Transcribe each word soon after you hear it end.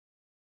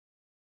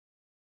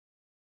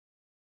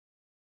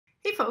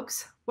Hey,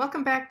 folks,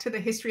 welcome back to the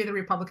history of the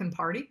Republican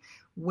Party,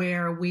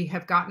 where we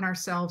have gotten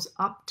ourselves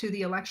up to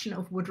the election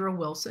of Woodrow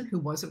Wilson, who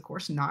was, of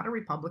course, not a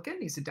Republican.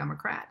 He's a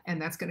Democrat,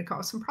 and that's going to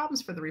cause some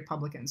problems for the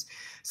Republicans.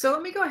 So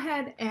let me go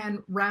ahead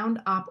and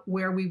round up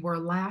where we were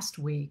last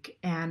week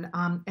and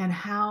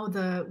how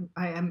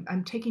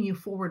I'm taking you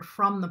forward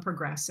from the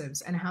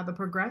progressives and how the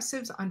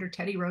progressives under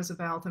Teddy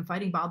Roosevelt and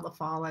Fighting Bob La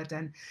Follette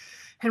and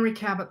Henry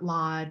Cabot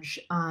Lodge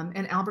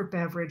and Albert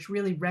Beveridge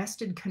really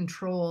wrested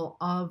control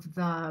of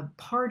the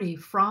party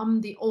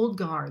from the old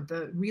guard,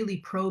 the really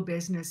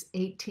pro-business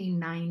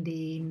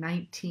 1890,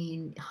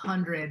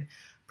 1900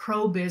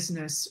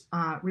 pro-business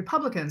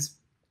Republicans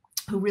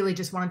who really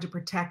just wanted to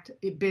protect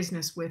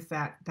business with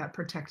that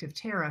protective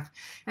tariff,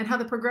 and how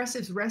the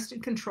progressives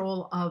wrested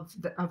control of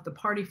the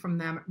party from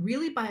them,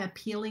 really by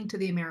appealing to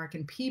the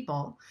American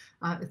people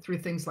through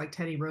things like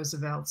Teddy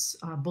Roosevelt's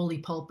bully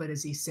pulpit,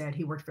 as he said.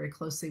 He worked very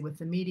closely with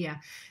the media,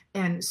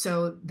 and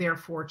so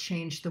therefore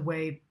changed the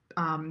way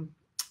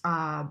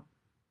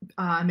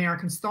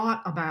Americans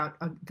thought about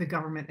the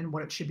government and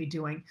what it should be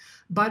doing,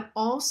 but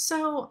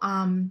also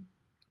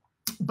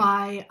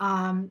by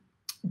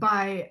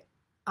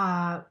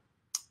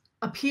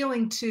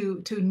appealing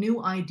to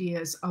new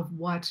ideas of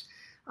what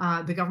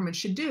the government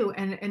should do,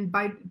 and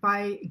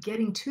by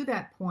getting to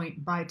that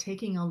point, by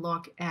taking a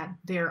look at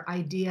their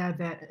idea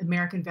that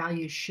American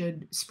values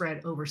should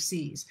spread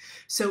overseas.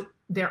 So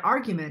their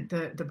argument,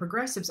 the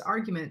progressives'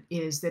 argument,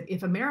 is that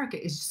if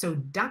America is so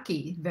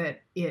ducky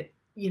that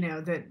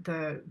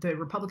that the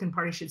Republican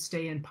Party should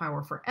stay in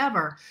power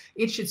forever,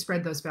 it should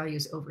spread those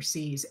values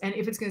overseas. And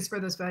if it's going to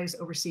spread those values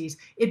overseas,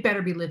 it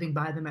better be living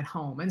by them at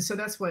home. And so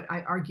that's what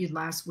I argued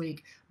last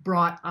week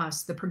brought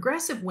us the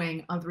progressive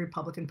wing of the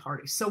Republican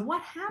Party. So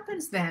what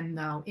happens then,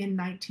 though, in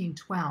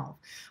 1912,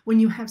 when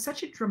you have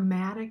such a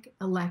dramatic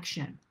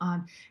election?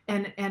 And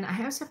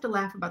I also have to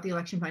laugh about the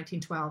election of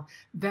 1912.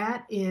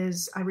 That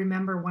is, I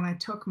remember when I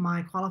took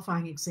my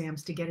qualifying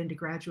exams to get into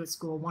graduate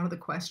school, one of the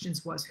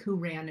questions was, who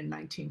ran in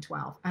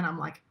 1912? And I'm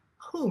like,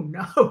 who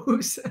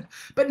knows?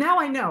 But now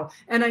I know,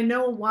 and I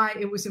know why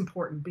it was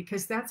important,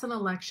 because that's an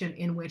election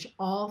in which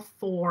all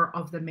four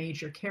of the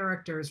major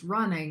characters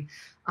running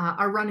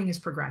are running as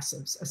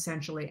progressives,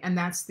 essentially. And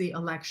that's the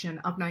election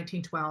of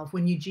 1912,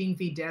 when Eugene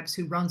V. Debs,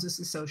 who runs as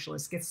a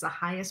socialist, gets the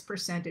highest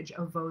percentage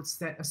of votes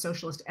that a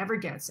socialist ever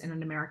gets in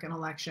an American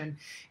election.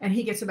 And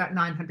he gets about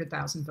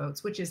 900,000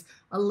 votes, which is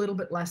a little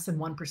bit less than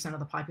 1% of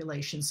the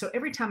population. So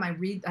every time I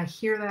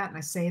hear that and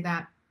I say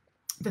that,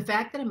 the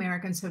fact that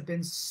Americans have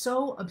been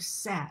so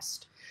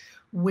obsessed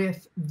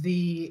with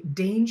the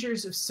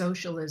dangers of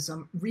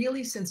socialism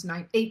really since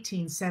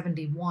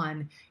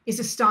 1871 is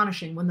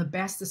astonishing, when the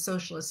best the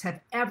socialists have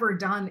ever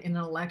done in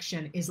an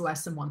election is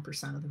less than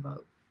 1% of the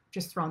vote.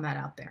 Just throwing that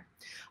out there.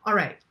 All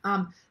right.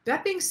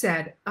 That being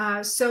said,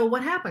 so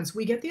what happens?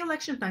 We get the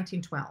election of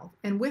 1912.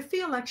 And with the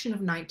election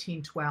of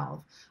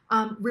 1912,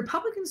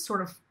 Republicans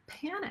sort of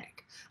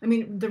panic. I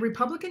mean, the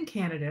Republican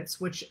candidates,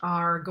 which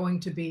are going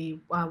to be,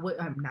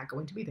 not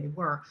going to be, they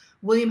were,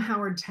 William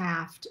Howard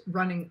Taft,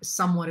 running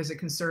somewhat as a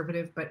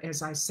conservative, but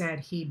as I said,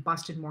 he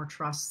busted more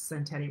trusts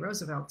than Teddy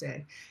Roosevelt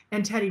did.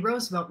 And Teddy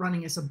Roosevelt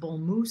running as a Bull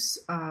Moose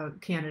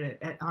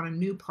candidate on a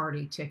new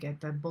party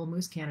ticket, the Bull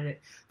Moose candidate.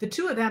 The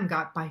two of them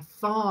got by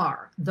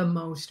far the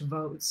most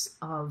votes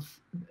of,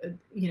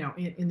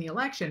 in the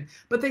election,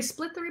 but they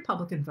split the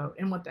Republican vote.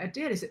 And what that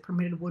did is it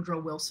permitted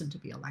Woodrow Wilson to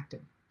be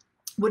elected.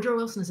 Woodrow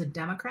Wilson is a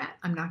Democrat.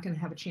 I'm not going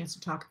to have a chance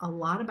to talk a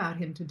lot about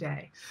him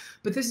today,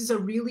 but this is a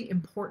really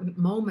important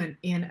moment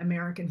in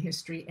American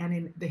history and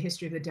in the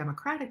history of the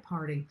Democratic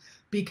Party,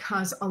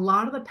 because a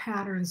lot of the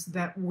patterns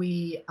that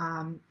we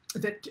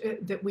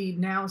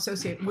now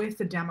associate with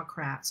the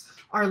Democrats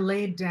are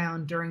laid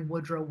down during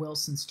Woodrow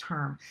Wilson's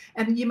term.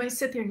 And you may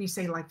sit there and you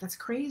say, like, that's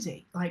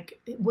crazy.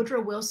 Like,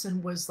 Woodrow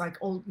Wilson was like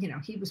old,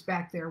 he was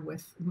back there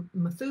with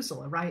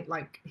Methuselah, right?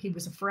 Like, he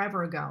was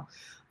forever ago.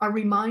 A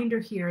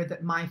reminder here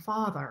that my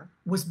father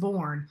was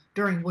born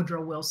during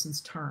Woodrow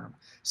Wilson's term.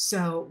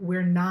 So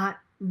we're not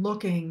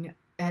looking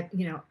at,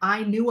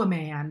 I knew a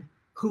man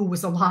who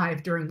was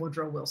alive during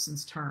Woodrow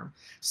Wilson's term.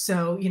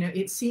 So,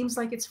 it seems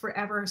like it's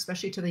forever,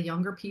 especially to the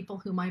younger people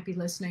who might be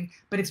listening,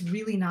 but it's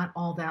really not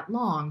all that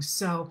long.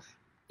 So,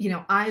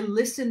 I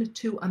listened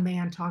to a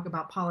man talk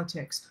about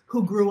politics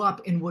who grew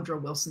up in Woodrow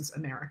Wilson's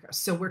America.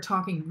 So we're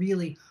talking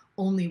really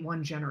only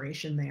one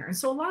generation there. And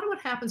so a lot of what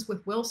happens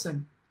with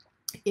Wilson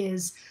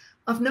is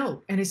of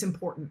note and is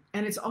important.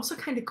 And it's also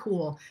kind of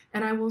cool.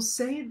 And I will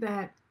say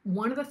that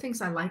one of the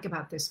things I like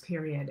about this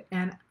period,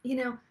 and,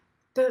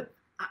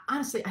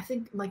 honestly, I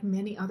think like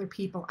many other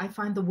people, I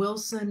find the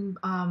Wilson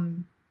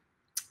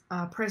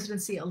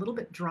presidency a little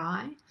bit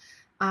dry,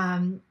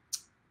 and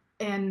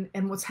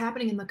what's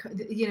happening in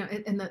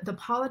the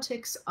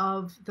politics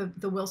of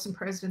the Wilson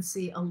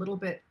presidency a little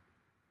bit,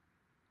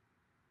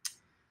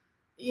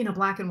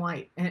 black and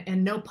white,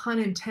 and no pun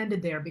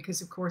intended there,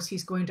 because of course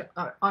he's going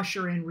to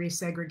usher in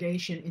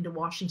resegregation into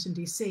Washington,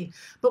 D.C.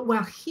 But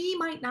while he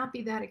might not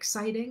be that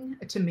exciting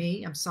to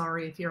me, I'm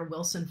sorry if you're a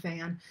Wilson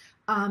fan,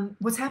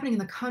 what's happening in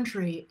the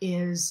country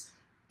is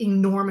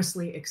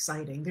enormously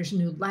exciting. There's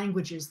new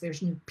languages,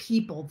 there's new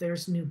people,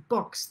 there's new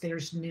books,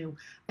 there's new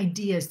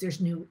ideas, there's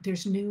new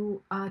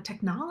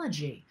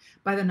technology.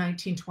 By the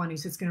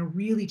 1920s, it's going to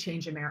really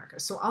change America.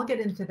 So I'll get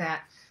into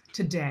that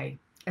today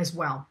as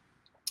well.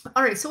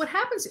 All right, so what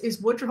happens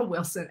is Woodrow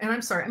Wilson, and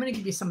I'm sorry, I'm going to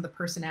give you some of the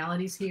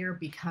personalities here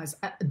because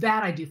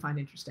that I do find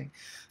interesting.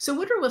 So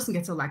Woodrow Wilson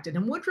gets elected,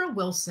 and Woodrow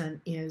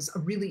Wilson is a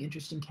really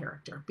interesting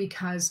character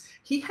because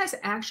he has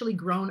actually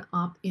grown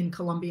up in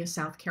Columbia,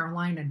 South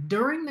Carolina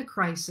during the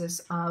crisis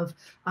of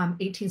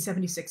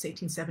 1876,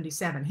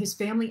 1877. His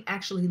family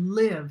actually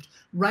lived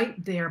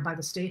right there by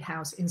the State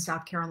House in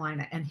South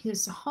Carolina, and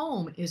his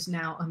home is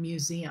now a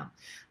museum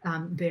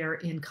there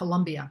in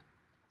Columbia.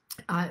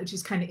 Which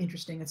is kind of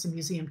interesting. It's a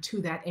museum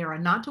to that era,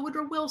 not to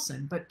Woodrow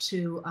Wilson, but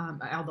to,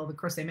 although of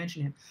course they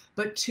mention him,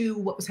 but to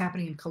what was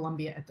happening in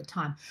Columbia at the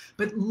time.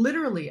 But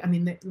literally, I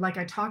mean, like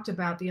I talked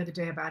about the other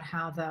day about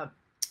how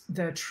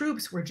the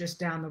troops were just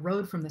down the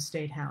road from the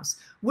State House.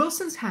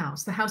 Wilson's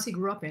house, the house he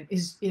grew up in,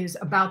 is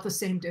about the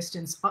same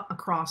distance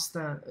across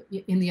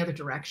in the other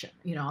direction,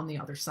 on the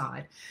other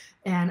side.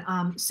 And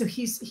so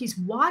he's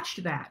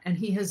watched that, and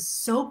he has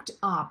soaked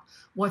up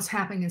what's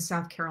happening in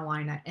South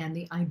Carolina and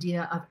the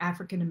idea of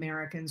African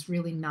Americans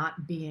really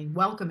not being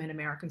welcome in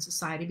American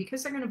society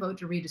because they're going to vote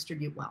to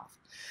redistribute wealth.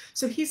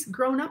 So he's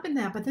grown up in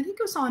that, but then he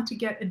goes on to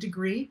get a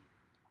degree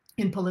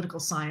in political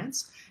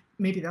science.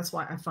 Maybe that's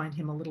why I find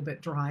him a little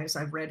bit dry, as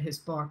I've read his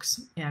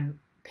books, and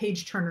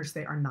page turners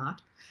they are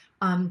not.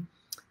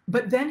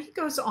 But then he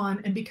goes on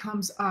and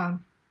becomes a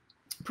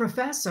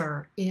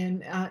professor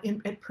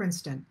at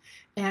Princeton,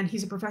 and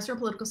he's a professor of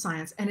political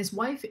science, and his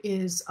wife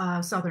is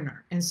a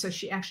Southerner, and so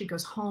she actually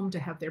goes home to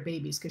have their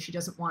babies because she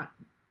doesn't want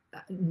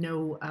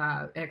no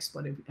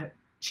expletive.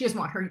 She doesn't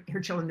want her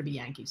children to be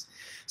Yankees.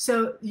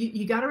 So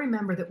you got to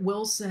remember that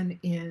Wilson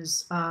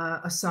is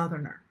a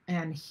Southerner,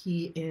 and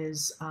he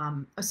is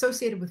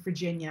associated with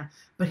Virginia,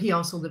 but he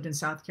also lived in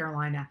South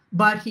Carolina,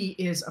 but he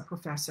is a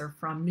professor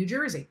from New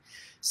Jersey.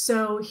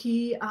 So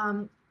he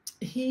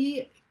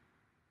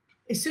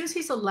as soon as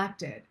he's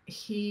elected,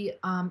 he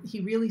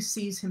really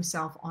sees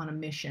himself on a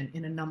mission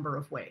in a number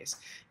of ways,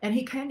 and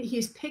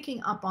he's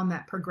picking up on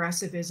that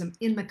progressivism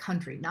in the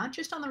country, not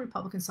just on the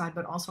Republican side,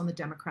 but also on the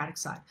Democratic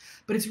side.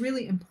 But it's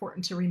really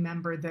important to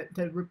remember that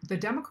the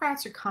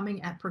Democrats are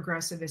coming at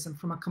progressivism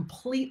from a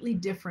completely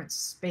different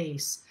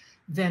space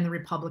than the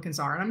Republicans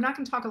are. And I'm not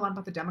going to talk a lot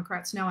about the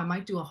Democrats now. I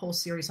might do a whole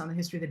series on the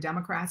history of the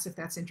Democrats if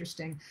that's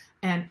interesting.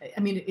 And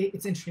I mean,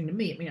 it's interesting to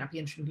me. It may not be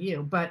interesting to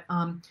you, but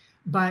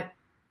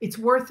it's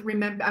worth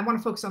remembering. I want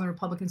to focus on the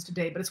Republicans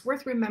today, but it's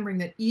worth remembering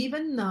that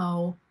even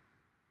though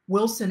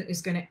Wilson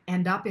is going to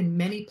end up in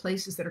many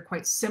places that are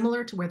quite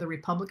similar to where the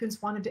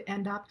Republicans wanted to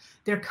end up,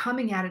 they're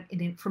coming at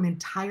it from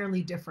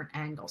entirely different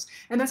angles.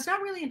 And that's not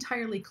really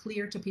entirely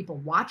clear to people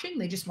watching.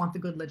 They just want the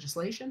good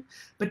legislation.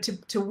 But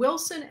to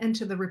Wilson and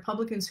to the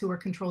Republicans who are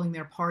controlling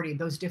their party,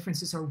 those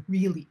differences are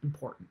really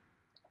important.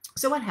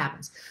 So what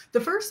happens?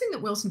 The first thing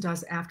that Wilson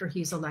does after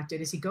he's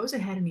elected is he goes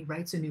ahead and he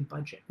writes a new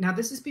budget. Now,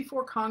 this is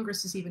before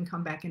Congress has even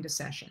come back into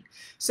session.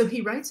 So he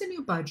writes a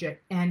new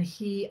budget, and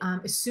he,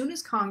 as soon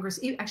as Congress,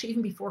 actually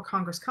even before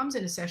Congress comes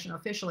into session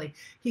officially,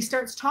 he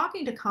starts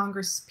talking to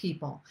Congress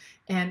people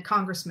and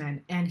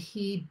congressmen, and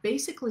he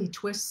basically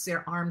twists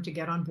their arm to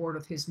get on board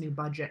with his new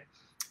budget,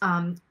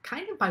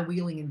 kind of by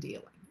wheeling and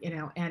dealing,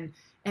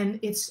 and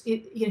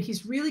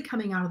he's really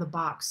coming out of the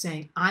box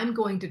saying, I'm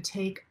going to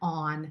take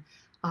on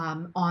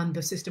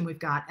the system we've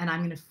got, and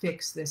I'm going to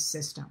fix this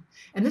system.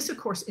 And this, of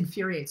course,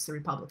 infuriates the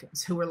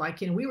Republicans, who were like,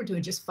 we were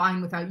doing just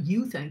fine without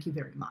you, thank you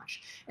very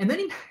much. And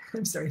then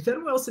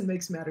then Wilson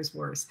makes matters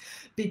worse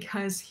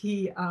because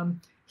he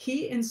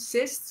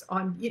insists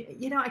on,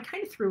 I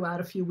kind of threw out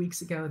a few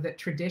weeks ago that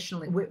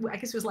traditionally, I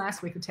guess it was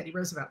last week with Teddy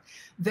Roosevelt,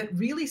 that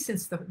really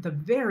since the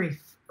very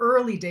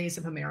early days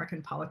of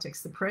American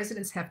politics, the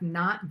presidents have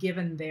not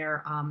given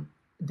their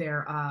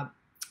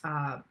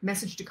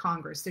message to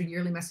Congress, their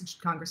yearly message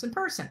to Congress in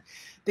person.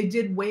 They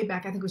did way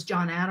back, I think it was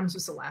John Adams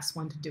was the last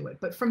one to do it.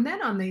 But from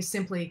then on, they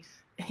simply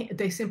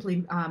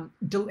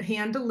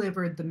hand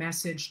delivered the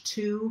message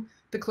to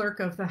the clerk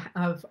of the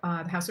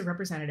House of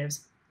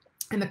Representatives,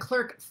 and the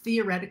clerk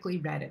theoretically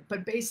read it.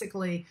 But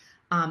basically,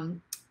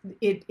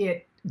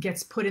 it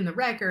gets put in the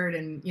record,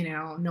 and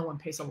no one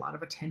pays a lot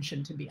of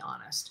attention, to be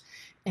honest.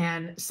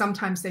 And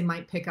sometimes they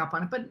might pick up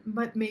on it,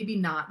 but maybe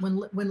not.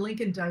 When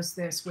Lincoln does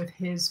this with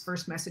his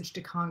first message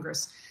to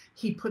Congress,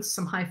 he puts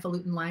some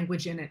highfalutin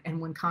language in it,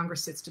 and when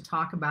Congress sits to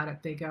talk about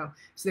it,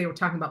 so they were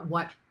talking about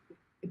what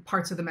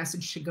parts of the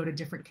message should go to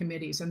different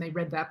committees, and they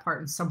read that part,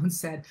 and someone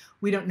said,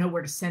 we don't know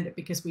where to send it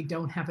because we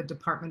don't have a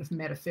Department of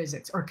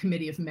Metaphysics or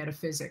Committee of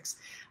Metaphysics.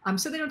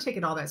 So they don't take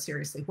it all that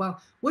seriously.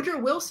 Well, Woodrow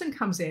Wilson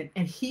comes in,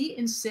 and he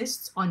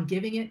insists on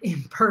giving it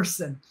in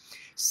person.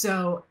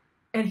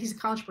 And he's a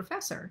college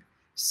professor.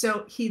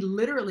 So he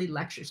literally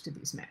lectures to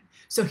these men.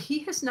 So he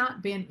has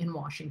not been in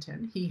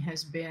Washington. He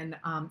has been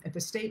at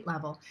the state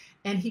level,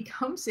 and he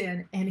comes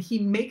in and he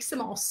makes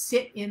them all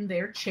sit in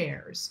their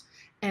chairs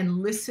and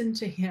listen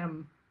to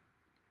him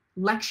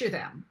lecture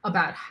them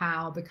about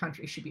how the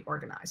country should be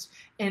organized.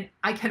 And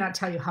I cannot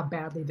tell you how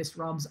badly this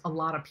rubs a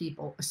lot of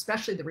people,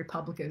 especially the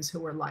Republicans,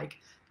 who are like,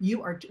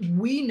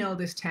 we know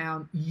this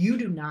town, you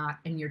do not,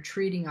 and you're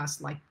treating us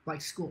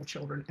like school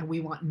children, and we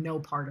want no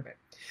part of it.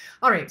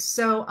 All right,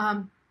 so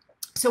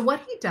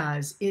what he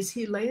does is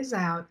he lays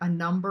out a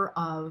number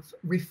of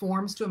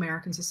reforms to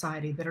American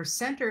society that are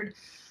centered.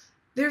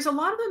 There's a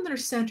lot of them that are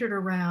centered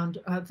around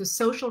the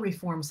social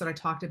reforms that I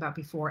talked about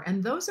before,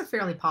 and those are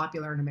fairly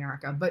popular in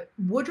America. But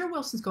Woodrow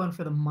Wilson's going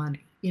for the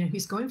money.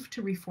 He's going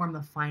to reform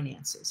the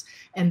finances,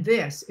 and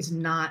this is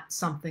not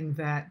something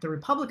that the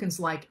Republicans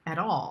like at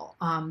all.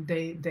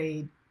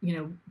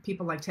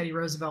 People like Teddy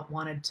Roosevelt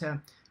wanted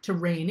to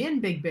rein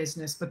in big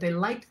business, but they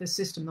liked the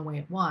system the way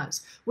it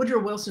was. Woodrow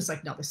Wilson's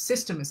like, no, the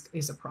system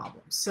is a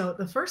problem. So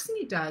the first thing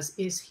he does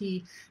is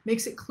he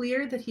makes it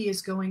clear that he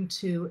is going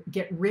to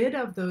get rid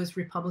of those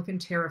Republican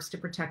tariffs to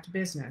protect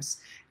business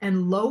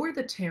and lower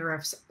the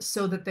tariffs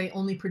so that they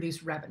only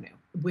produce revenue,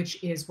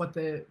 which is what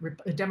the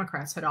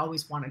Democrats had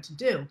always wanted to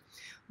do.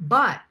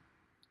 But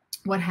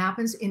what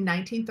happens in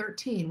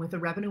 1913 with the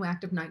Revenue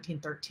Act of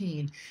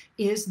 1913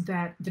 is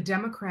that the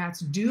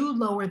Democrats do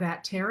lower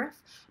that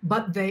tariff,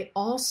 but they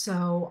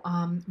also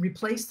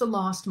replace the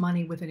lost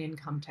money with an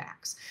income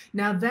tax.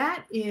 Now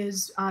that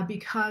is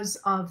because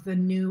of the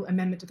new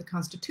amendment to the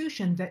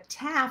Constitution that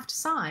Taft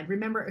signed.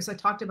 Remember, as I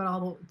talked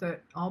about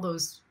all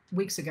those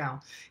weeks ago,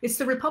 it's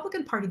the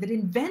Republican Party that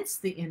invents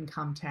the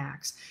income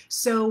tax.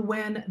 So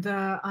when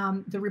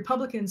the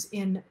Republicans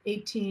in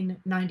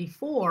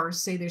 1894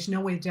 say there's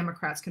no way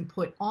Democrats can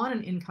put on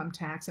an income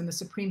tax, and the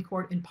Supreme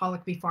Court in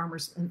Pollock v.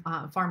 Farmers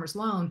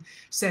Loan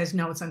says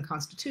no, it's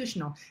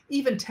unconstitutional,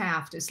 even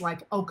Taft is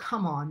like, oh,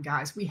 come on,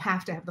 guys, we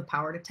have to have the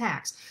power to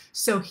tax.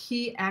 So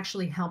he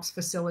actually helps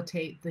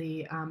facilitate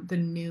the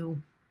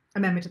new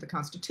amendment to the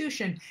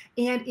Constitution,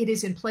 and it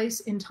is in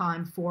place in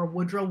time for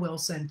Woodrow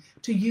Wilson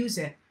to use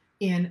it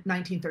in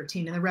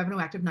 1913, in the Revenue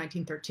Act of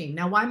 1913.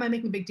 Now, why am I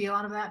making a big deal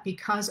out of that?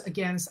 Because,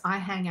 again, I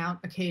hang out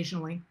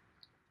occasionally,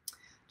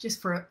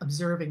 just for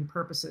observing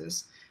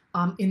purposes,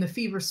 in the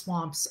fever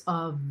swamps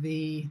of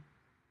the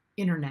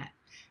internet.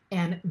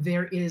 And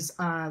there is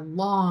a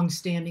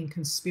long-standing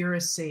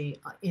conspiracy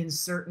in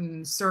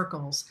certain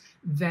circles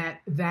that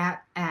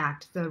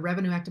act, the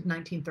Revenue Act of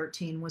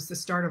 1913, was the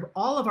start of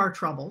all of our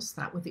troubles,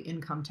 that with the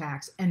income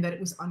tax, and that it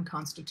was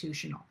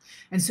unconstitutional.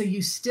 And so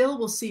you still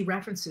will see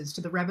references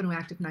to the Revenue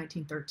Act of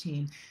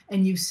 1913,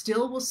 and you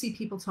still will see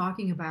people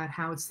talking about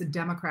how it's the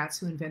Democrats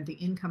who invent the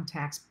income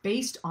tax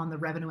based on the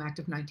Revenue Act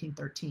of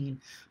 1913.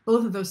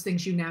 Both of those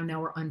things you now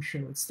know are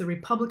untrue. It's the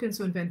Republicans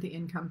who invent the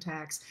income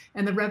tax,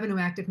 and the Revenue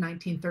Act of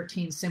 1913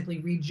 simply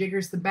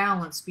rejiggers the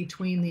balance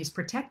between these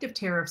protective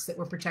tariffs that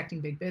were protecting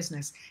big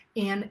business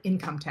and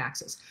income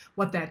taxes.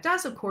 What that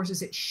does, of course,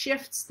 is it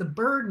shifts the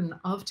burden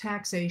of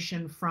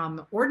taxation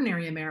from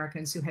ordinary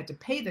Americans who had to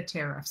pay the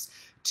tariffs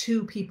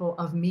to people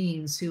of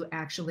means who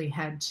actually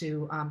had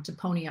to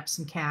pony up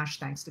some cash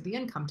thanks to the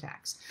income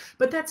tax.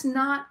 But that's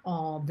not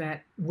all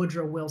that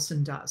Woodrow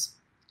Wilson does.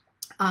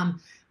 And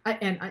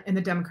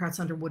the Democrats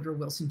under Woodrow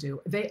Wilson do.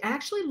 They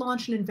actually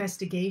launch an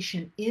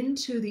investigation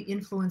into the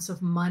influence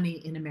of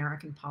money in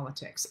American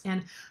politics.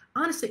 And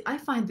honestly, I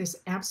find this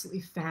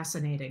absolutely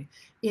fascinating.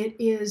 It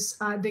is,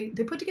 they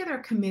put together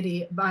a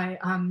committee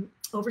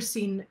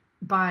overseen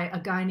by a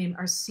guy named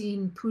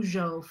Arsène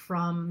Pujol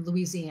from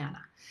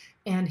Louisiana.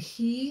 And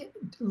he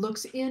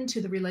looks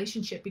into the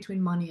relationship between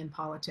money and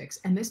politics.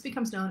 And this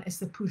becomes known as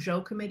the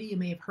Pujol Committee. You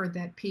may have heard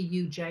that,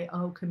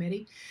 P-U-J-O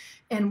committee.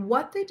 And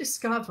what they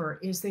discover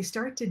is they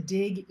start to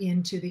dig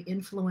into the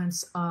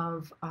influence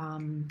of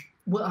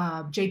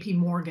J.P.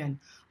 Morgan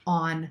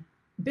on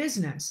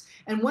business.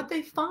 And what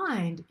they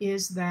find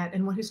is that,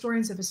 and what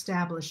historians have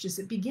established, is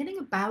that beginning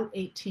about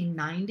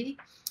 1890,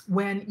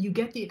 when you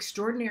get the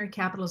extraordinary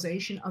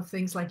capitalization of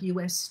things like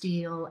U.S.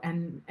 Steel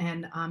and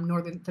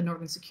the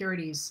Northern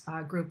Securities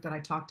Group that I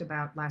talked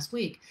about last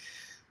week,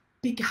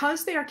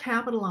 because they are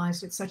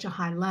capitalized at such a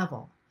high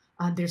level,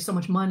 there's so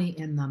much money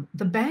in them,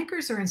 the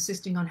bankers are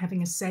insisting on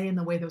having a say in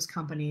the way those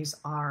companies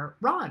are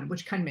run,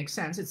 which kind of makes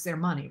sense. It's their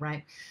money,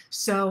 right?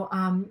 So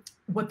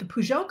what the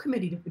Pujol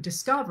Committee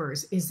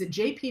discovers is that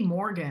J.P.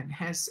 Morgan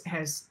has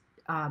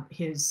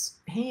his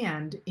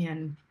hand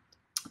in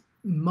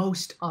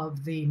most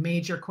of the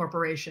major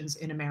corporations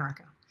in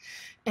America.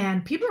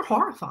 And people are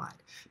horrified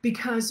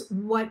because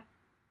what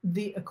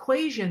the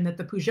equation that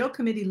the Pujol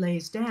Committee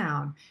lays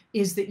down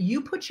is that you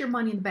put your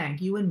money in the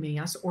bank, you and me,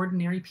 us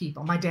ordinary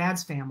people, my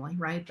dad's family,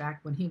 right, back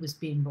when he was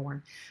being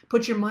born,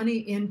 put your money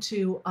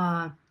into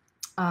a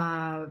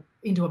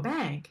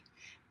bank,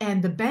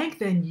 and the bank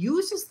then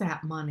uses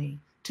that money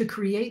to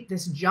create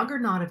this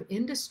juggernaut of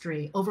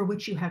industry over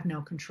which you have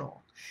no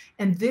control.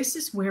 And this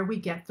is where we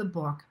get the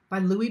book by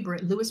Louis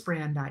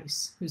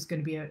Brandeis, who's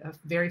going to be a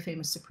very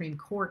famous Supreme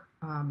Court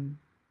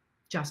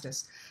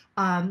justice,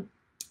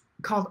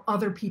 called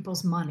Other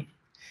People's Money.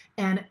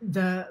 And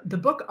the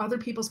book Other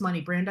People's Money,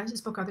 Brandeis's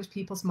book Other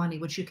People's Money,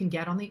 which you can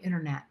get on the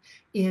internet,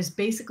 is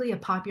basically a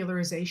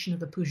popularization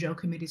of the Pujol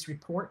Committee's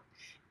report.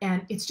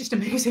 And it's just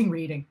amazing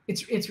reading.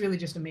 It's really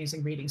just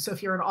amazing reading. So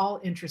if you're at all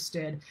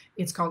interested,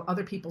 it's called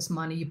Other People's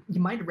Money. You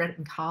might have read it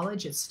in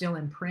college. It's still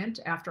in print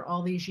after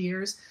all these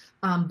years.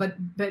 But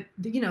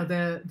you know,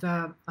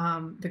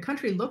 the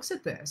country looks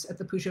at this, at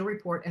the Peugeot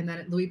report, and then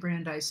at Louis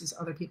Brandeis's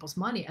Other People's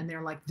Money, and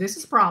they're like, this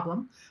is a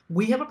problem.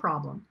 We have a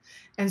problem.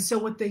 And so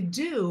what they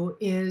do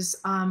is,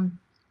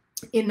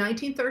 in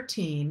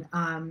 1913,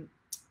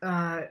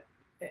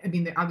 I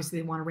mean, obviously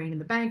they want to rein in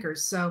the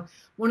bankers. So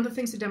one of the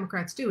things the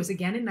Democrats do is,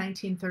 again, in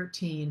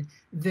 1913,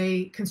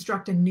 they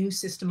construct a new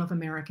system of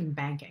American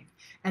banking.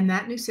 And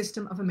that new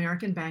system of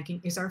American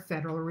banking is our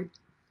Federal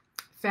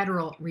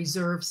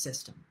Reserve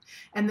System.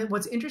 And then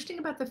what's interesting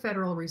about the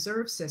Federal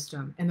Reserve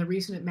System, and the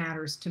reason it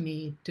matters to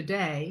me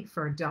today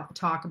for a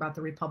talk about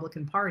the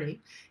Republican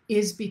Party,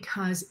 is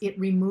because it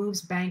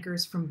removes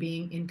bankers from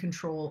being in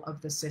control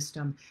of the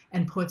system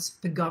and puts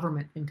the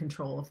government in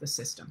control of the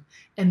system.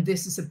 And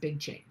this is a big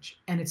change.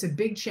 And it's a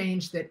big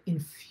change that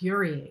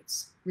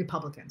infuriates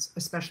Republicans,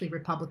 especially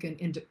Republican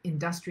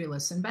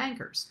industrialists and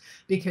bankers,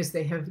 because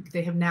they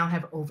now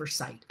have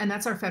oversight. And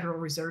that's our Federal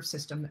Reserve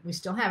System that we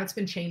still have. It's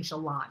been changed a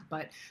lot,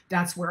 but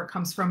that's where it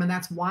comes from, and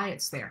that's why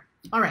it's there.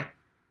 All right.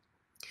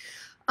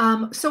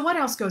 So what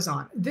else goes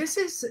on? This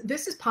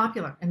is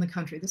popular in the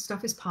country. This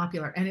stuff is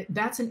popular, and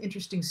that's an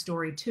interesting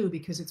story too,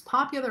 because it's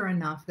popular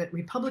enough that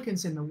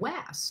Republicans in the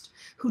West,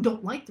 who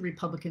don't like the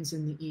Republicans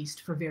in the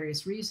East for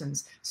various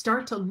reasons,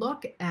 start to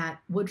look at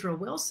Woodrow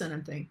Wilson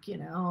and think, you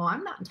know,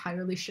 I'm not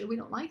entirely sure we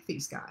don't like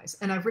these guys.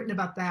 And I've written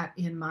about that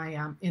in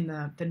my in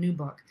the new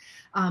book.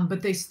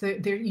 But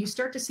you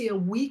start to see a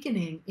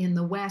weakening in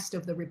the West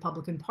of the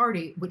Republican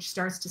Party, which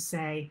starts to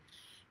say,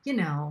 you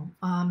know,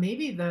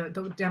 maybe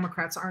the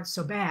Democrats aren't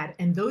so bad.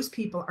 And those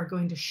people are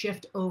going to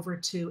shift over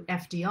to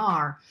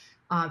FDR,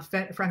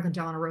 Franklin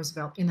Delano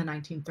Roosevelt, in the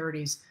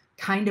 1930s,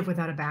 kind of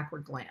without a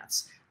backward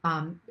glance.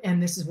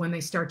 And this is when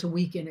they start to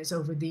weaken, is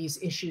over these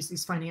issues,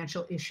 these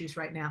financial issues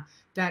right now.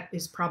 That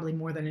is probably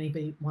more than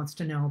anybody wants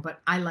to know,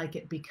 but I like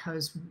it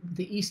because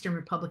the Eastern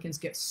Republicans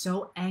get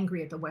so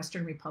angry at the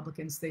Western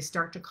Republicans, they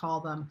start to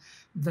call them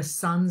the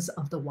sons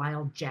of the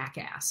wild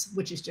jackass,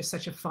 which is just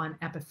such a fun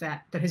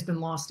epithet that has been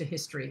lost to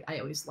history. I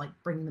always like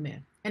bringing them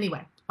in.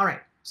 Anyway, all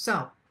right,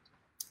 so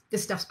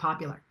this stuff's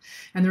popular,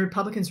 and the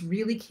Republicans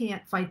really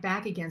can't fight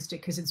back against it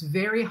because it's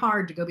very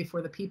hard to go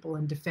before the people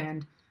and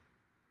defend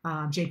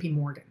J.P.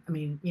 Morgan. I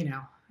mean, you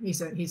know,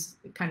 he's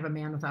kind of a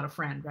man without a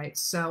friend, right?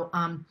 So,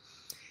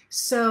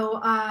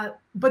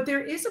 but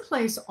there is a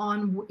place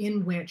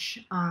in which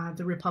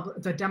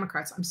the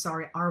Democrats, I'm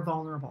sorry, are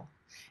vulnerable,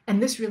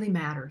 and this really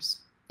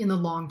matters in the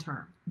long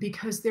term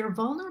because they're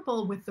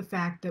vulnerable with the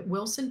fact that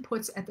Wilson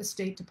puts at the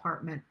State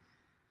Department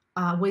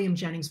William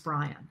Jennings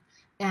Bryan.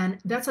 And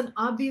that's an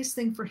obvious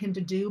thing for him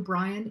to do.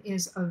 Bryan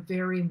is a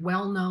very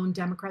well-known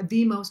Democrat,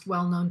 the most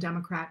well-known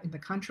Democrat in the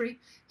country.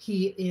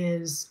 He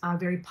is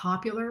very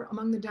popular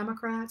among the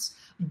Democrats,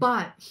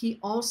 but he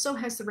also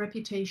has the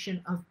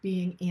reputation of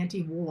being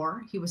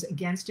anti-war. He was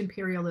against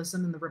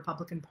imperialism in the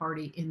Republican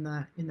Party in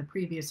the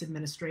previous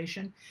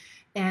administration.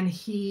 And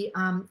he,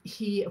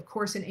 of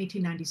course, in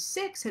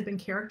 1896 had been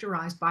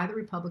characterized by the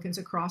Republicans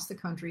across the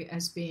country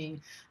as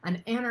being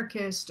an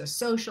anarchist, a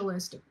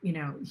socialist. You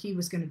know, he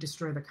was going to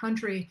destroy the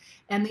country.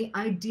 And the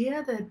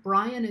idea that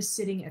Bryan is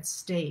sitting at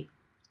state,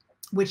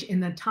 which in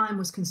the time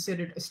was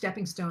considered a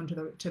stepping stone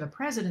to the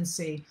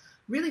presidency,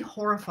 really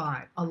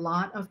horrified a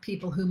lot of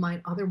people who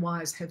might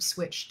otherwise have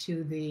switched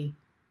to the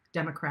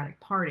Democratic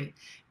Party.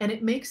 And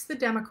it makes the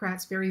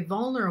Democrats very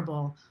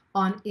vulnerable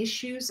on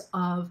issues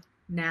of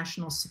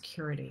national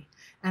security.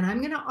 And I'm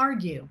going to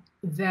argue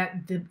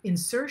that the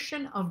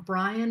insertion of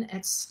Bryan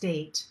at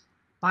state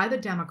by the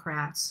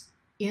Democrats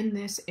in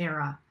this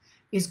era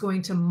is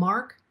going to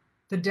mark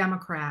the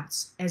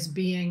Democrats as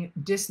being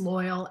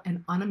disloyal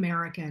and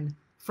un-American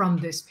from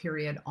this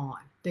period on.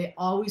 They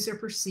always are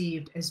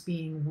perceived as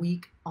being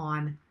weak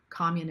on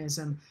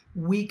communism,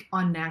 weak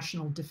on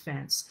national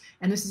defense.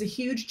 And this is a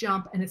huge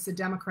jump, and it's the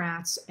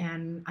Democrats,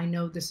 and I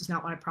know this is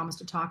not what I promised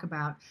to talk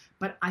about,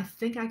 but I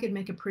think I could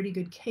make a pretty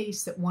good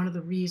case that one of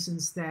the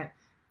reasons that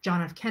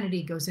John F.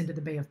 Kennedy goes into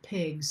the Bay of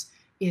Pigs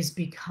is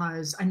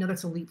because, I know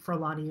that's a leap for a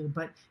lot of you,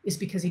 but is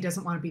because he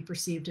doesn't want to be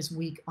perceived as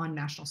weak on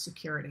national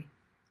security.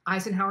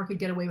 Eisenhower could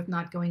get away with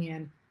not going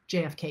in,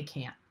 JFK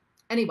can't.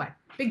 Anyway,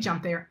 big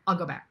jump there, I'll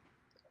go back.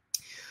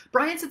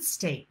 Bryan's at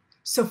state.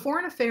 So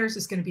foreign affairs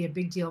is going to be a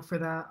big deal for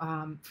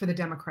the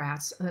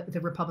Democrats.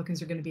 The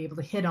Republicans are going to be able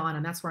to hit on,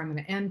 and that's where I'm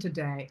going to end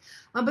today.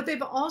 But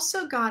they've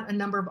also got a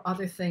number of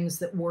other things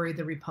that worry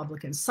the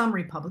Republicans. Some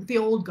Republicans, the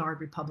old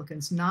guard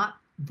Republicans, not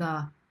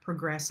the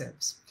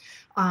progressives.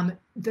 And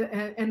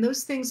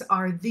those things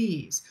are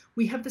these.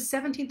 We have the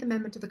 17th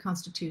Amendment to the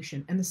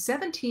Constitution, and the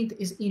 17th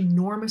is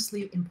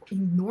enormously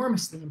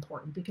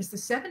important because the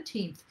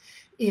 17th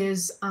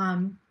is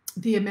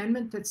the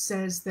amendment that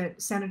says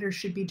that senators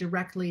should be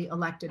directly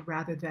elected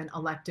rather than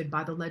elected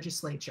by the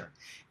legislature.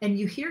 And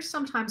you hear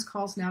sometimes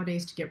calls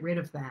nowadays to get rid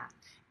of that.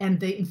 And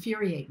they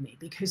infuriate me,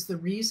 because the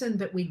reason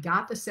that we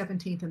got the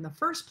 17th in the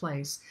first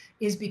place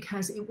is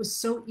because it was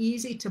so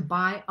easy to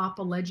buy up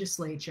a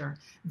legislature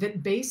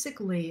that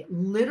basically,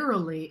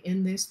 literally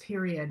in this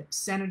period,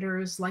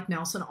 senators like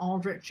Nelson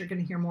Aldrich, you're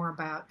going to hear more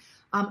about,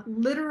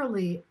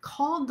 literally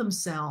called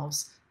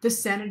themselves the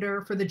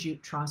senator for the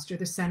Jute Trust or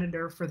the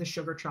senator for the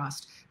Sugar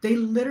Trust. They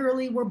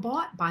literally were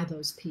bought by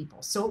those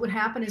people. So what would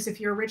happen is,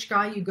 if you're a rich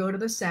guy, you go to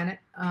the Senate,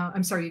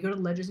 you go to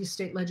the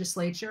state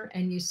legislature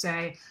and you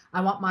say, I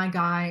want my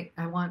guy,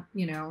 I want,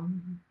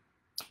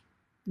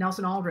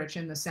 Nelson Aldrich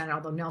in the Senate,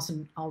 although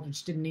Nelson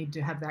Aldrich didn't need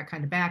to have that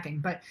kind of backing,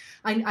 but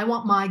I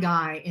want my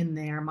guy in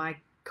there,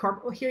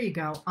 here you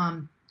go.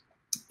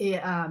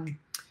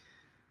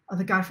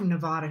 The guy from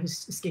Nevada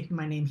who's escaping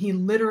my name, he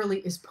literally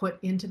is put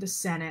into the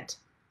Senate.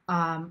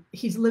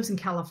 He lives in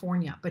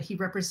California, but he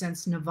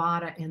represents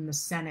Nevada in the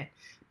Senate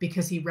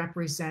because he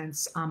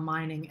represents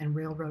mining and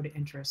railroad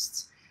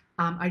interests.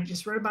 I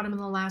just wrote about him in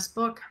the last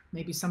book.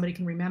 Maybe somebody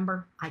can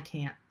remember. I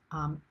can't.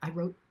 I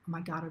read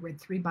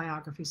 3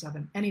 biographies of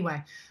him.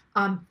 Anyway,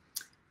 what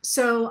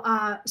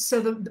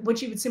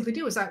you would simply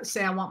do is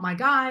say, I want my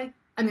guy.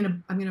 I'm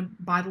gonna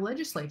buy the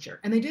legislature,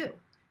 and they do.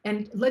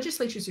 And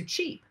legislatures are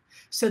cheap.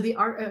 So there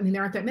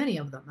aren't that many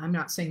of them. I'm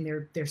not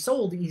saying they're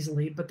sold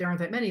easily, but there aren't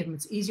that many of them.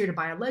 It's easier to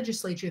buy a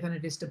legislature than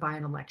it is to buy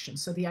an election.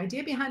 So the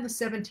idea behind the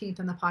 17th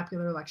and the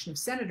popular election of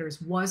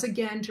senators was,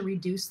 again, to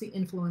reduce the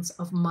influence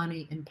of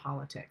money in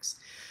politics.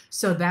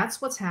 So that's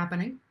what's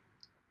happening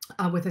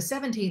with the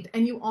 17th.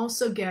 And you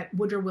also get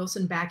Woodrow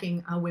Wilson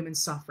backing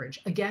women's suffrage,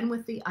 again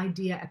with the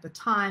idea at the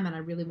time, and I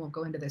really won't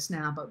go into this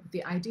now, but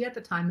the idea at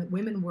the time that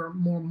women were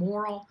more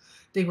moral,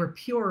 they were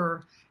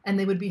purer, and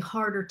they would be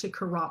harder to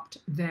corrupt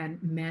than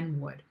men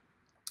would.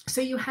 So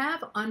you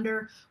have,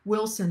 under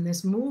Wilson,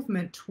 this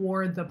movement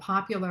toward the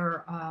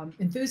popular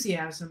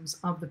enthusiasms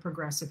of the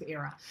progressive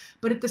era.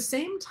 But at the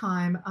same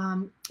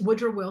time,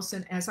 Woodrow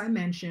Wilson, as I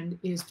mentioned,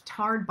 is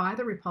tarred by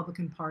the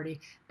Republican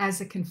Party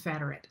as a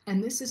Confederate.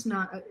 And this is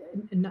not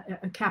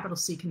a capital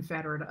C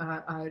Confederate,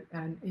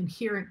 an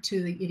adherent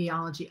to the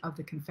ideology of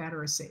the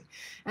Confederacy.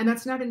 And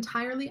that's not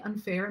entirely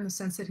unfair, in the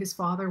sense that his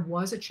father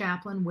was a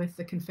chaplain with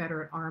the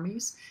Confederate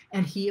armies.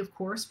 And he, of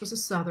course, was a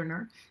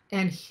Southerner.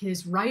 And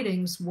his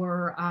writings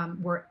were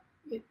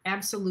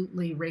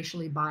absolutely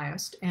racially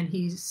biased, and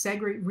he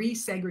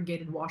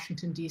resegregated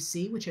Washington,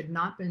 D.C., which had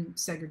not been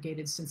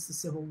segregated since the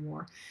Civil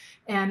War.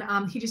 And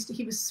he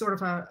was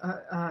sort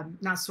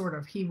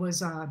of he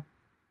was an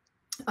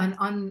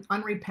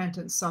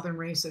unrepentant Southern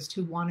racist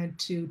who wanted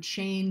to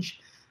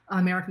change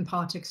American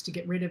politics to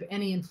get rid of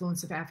any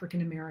influence of African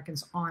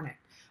Americans on it.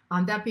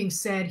 That being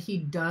said, he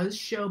does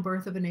show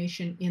Birth of a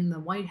Nation in the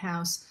White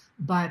House,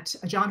 but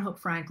John Hope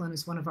Franklin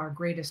is one of our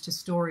greatest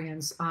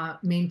historians,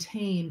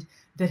 maintained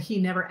that he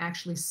never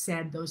actually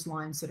said those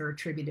lines that are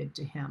attributed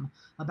to him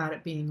about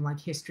it being like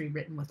history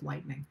written with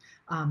lightning,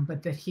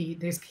 but that he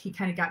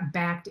kind of got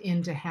backed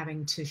into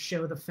having to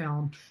show the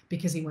film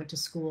because he went to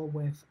school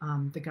with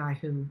the guy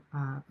who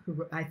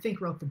I think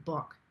wrote the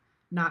book,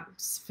 not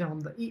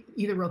filmed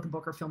either wrote the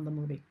book or filmed the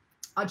movie.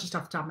 Just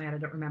off the top of my head, I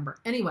don't remember.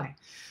 Anyway,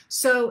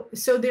 so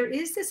there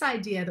is this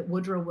idea that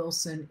Woodrow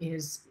Wilson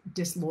is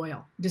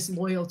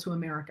disloyal to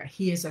America.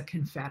 He is a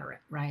Confederate,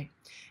 right?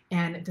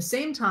 And at the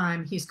same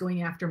time, he's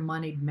going after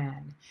moneyed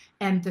men.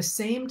 And at the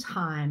same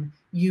time,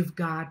 you've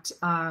got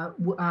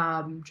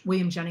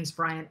William Jennings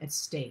Bryan at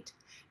state.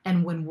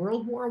 And when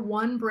World War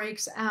I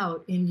breaks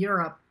out in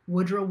Europe,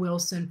 Woodrow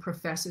Wilson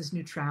professes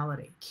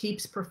neutrality,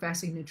 keeps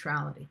professing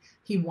neutrality.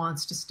 He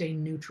wants to stay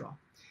neutral.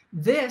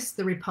 This,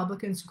 the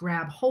Republicans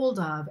grab hold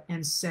of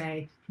and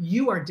say,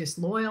 you are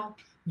disloyal.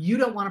 You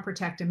don't want to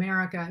protect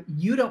America.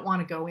 You don't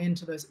want to go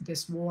into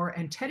this war.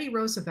 And Teddy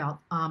Roosevelt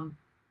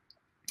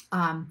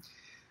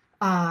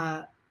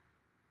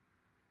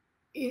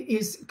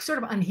is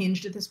sort of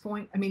unhinged at this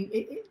point. I mean,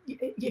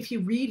 if you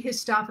read his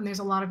stuff, and there's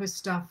a lot of his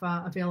stuff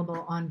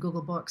available on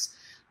Google Books,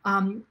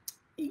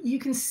 you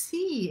can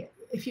see,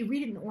 if you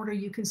read it in order,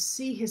 you can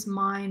see his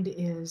mind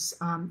is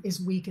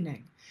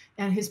weakening.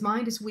 And his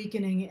mind is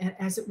weakening, and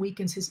as it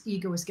weakens, his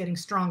ego is getting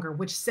stronger,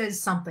 which says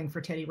something for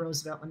Teddy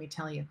Roosevelt, let me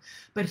tell you.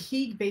 But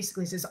he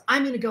basically says,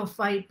 I'm going to go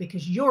fight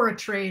because you're a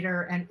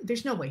traitor. And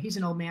there's no way. He's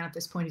an old man at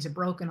this point. He's a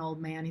broken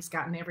old man. He's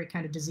gotten every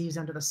kind of disease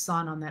under the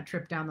sun on that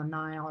trip down the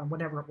Nile or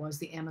whatever it was,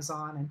 the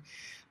Amazon.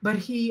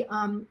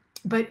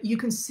 But you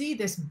can see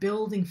this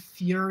building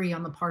fury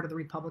on the part of the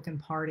Republican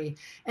Party.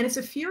 And it's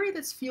a fury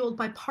that's fueled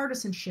by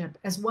partisanship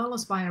as well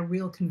as by a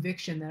real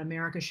conviction that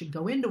America should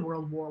go into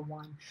World War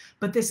I.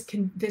 But this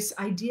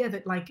idea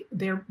that, like,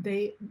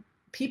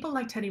 people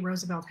like Teddy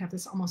Roosevelt have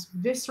this almost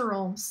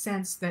visceral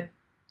sense that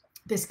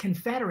this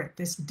Confederate,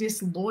 this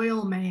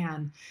disloyal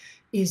man,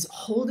 is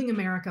holding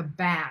America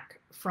back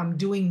from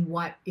doing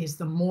what is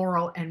the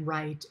moral and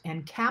right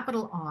and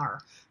capital R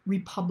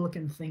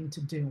Republican thing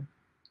to do.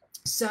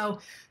 So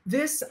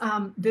this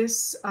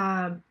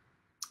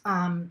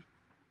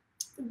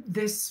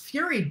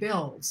fury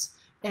builds,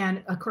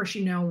 And of course,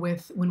 you know,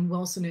 when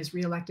Wilson is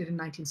reelected in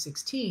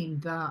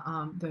 1916,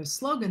 the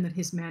slogan that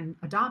his men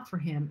adopt for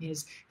him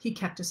is "He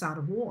kept us out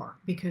of war,"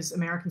 because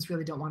Americans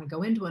really don't want to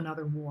go into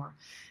another war.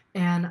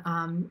 And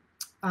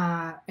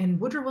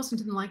Woodrow Wilson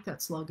didn't like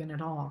that slogan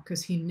at all,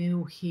 because he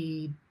knew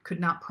he could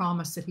not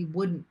promise that he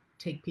wouldn't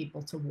take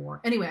people to war.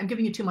 Anyway, I'm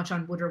giving you too much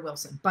on Woodrow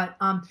Wilson, but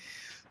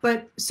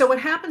so what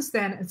happens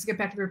then, let's get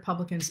back to the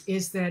Republicans,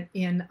 is that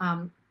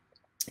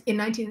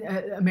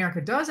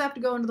America does have to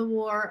go into the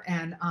war,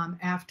 and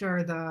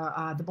after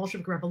the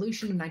Bolshevik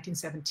Revolution in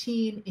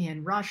 1917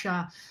 in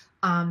Russia,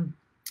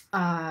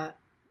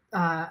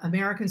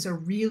 Americans are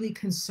really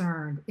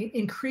concerned,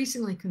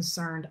 increasingly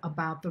concerned,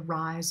 about the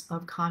rise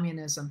of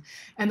communism.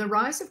 And the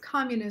rise of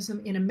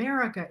communism in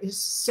America is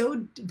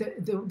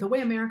the way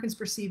Americans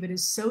perceive it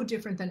is so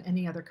different than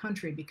any other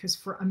country, because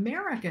for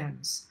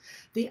Americans,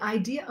 the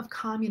idea of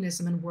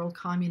communism and world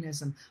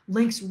communism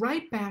links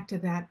right back to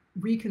that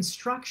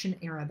Reconstruction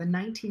era, the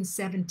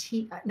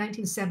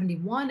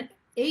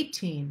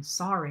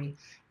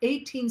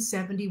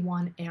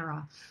 1871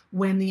 era,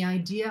 when the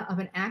idea of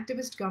an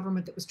activist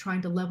government that was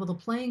trying to level the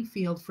playing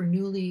field for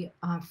newly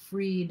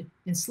freed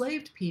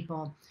enslaved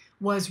people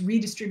was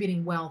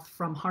redistributing wealth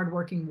from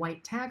hardworking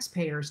white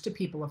taxpayers to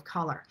people of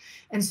color.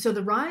 And so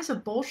the rise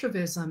of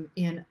Bolshevism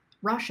in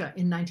Russia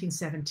in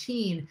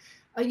 1917,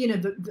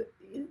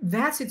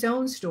 that's its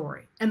own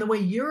story. And the way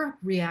Europe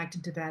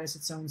reacted to that is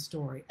its own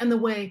story. And the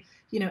way,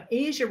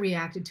 Asia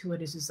reacted to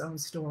it is its own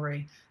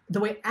story. The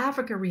way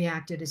Africa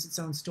reacted is its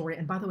own story.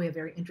 And by the way, a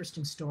very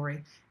interesting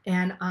story.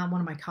 And one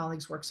of my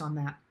colleagues works on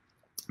that.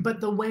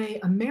 But the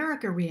way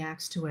America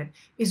reacts to it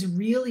is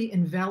really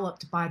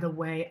enveloped by the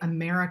way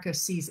America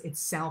sees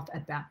itself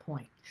at that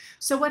point.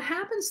 So what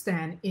happens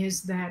then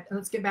is that,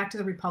 let's get back to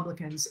the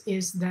Republicans,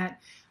 is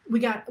that we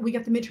got the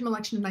midterm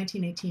election in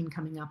 1918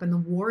 coming up, and the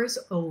war is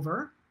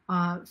over.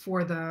 Or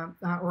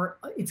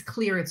it's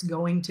clear it's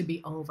going to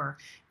be over.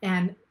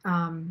 And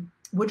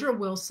Woodrow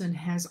Wilson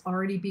has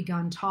already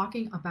begun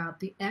talking about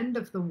the end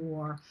of the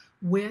war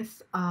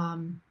with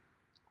other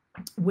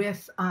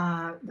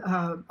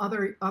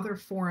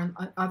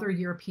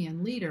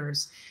European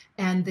leaders,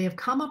 and they have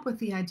come up with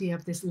the idea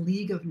of this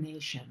League of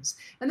Nations.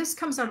 And this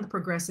comes out of the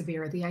progressive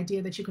era, the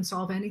idea that you can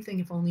solve anything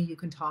if only you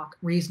can talk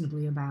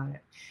reasonably about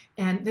it.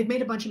 And they've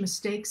made a bunch of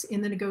mistakes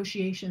in the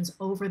negotiations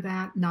over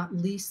that, not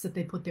least that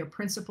they put their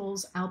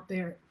principals out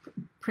there,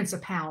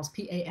 principals,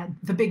 P-A-N,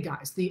 the big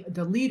guys,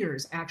 the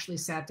leaders actually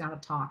sat down to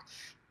talk.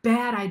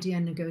 Bad idea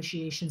in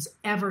negotiations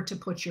ever to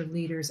put your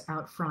leaders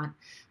out front,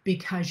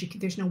 because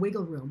there's no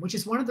wiggle room, which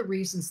is one of the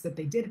reasons that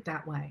they did it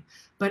that way.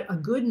 But a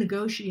good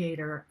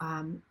negotiator,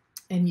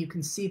 and you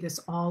can see this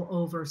all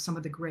over some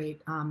of the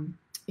great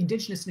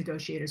indigenous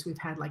negotiators we've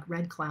had, like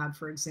Red Cloud,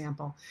 for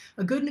example.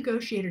 A good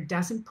negotiator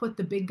doesn't put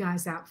the big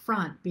guys out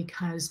front,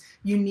 because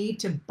you need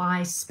to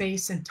buy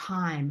space and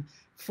time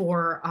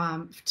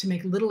to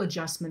make little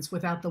adjustments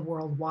without the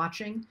world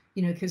watching,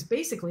 because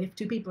basically if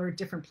two people are at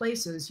different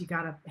places, you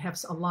got to have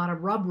a lot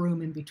of rub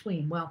room in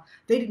between. Well,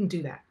 they didn't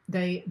do that.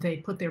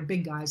 They put their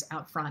big guys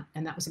out front,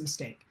 and that was a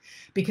mistake,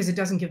 because it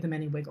doesn't give them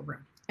any wiggle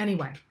room.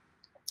 Anyway,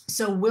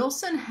 so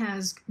Wilson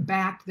has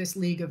backed this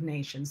League of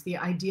Nations, the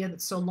idea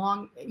that so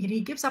long,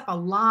 he gives up a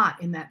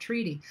lot in that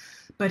treaty,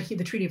 but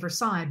the Treaty of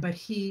Versailles, but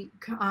he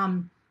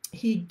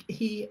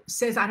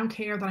says, I don't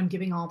care that I'm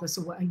giving all this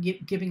away,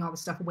 giving all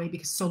this stuff away,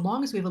 because so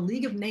long as we have a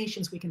League of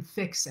Nations, we can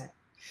fix it.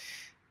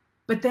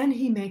 But then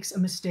he makes a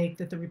mistake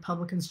that the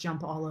Republicans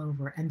jump all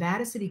over, and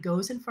that is that he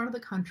goes in front of the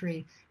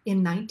country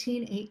in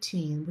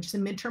 1918, which is a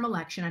midterm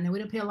election. I know we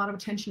don't pay a lot of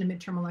attention to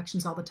midterm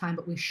elections all the time,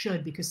 but we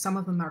should, because some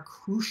of them are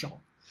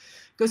crucial.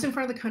 Goes in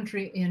front of the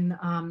country in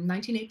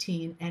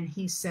 1918, and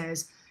he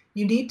says,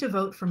 you need to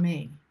vote for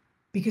me,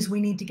 because we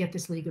need to get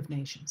this League of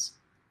Nations.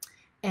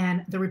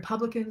 And the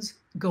Republicans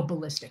go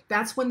ballistic.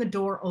 That's when the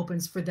door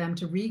opens for them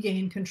to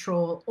regain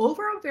control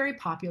over a very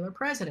popular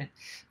president,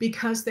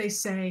 because they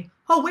say,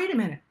 oh, wait a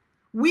minute.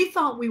 We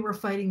thought we were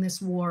fighting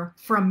this war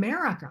for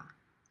America.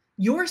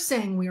 You're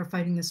saying we are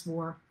fighting this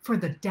war for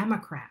the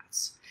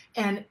Democrats.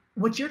 And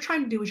what you're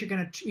trying to do is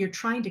you're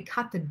trying to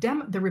cut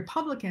the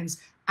Republicans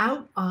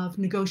out of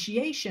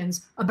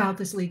negotiations about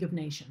this League of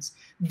Nations.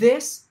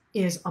 This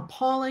is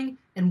appalling.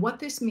 And what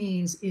this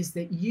means is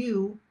that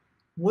you,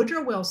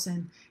 Woodrow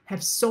Wilson,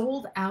 have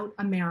sold out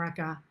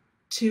America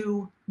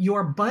to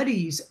your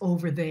buddies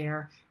over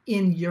there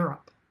in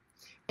Europe.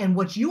 And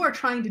what you are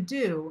trying to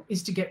do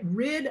is to get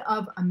rid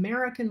of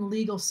American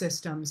legal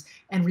systems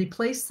and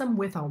replace them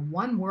with a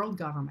one world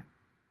government.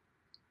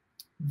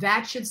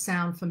 That should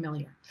sound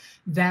familiar.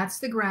 That's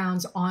the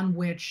grounds on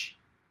which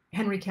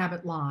Henry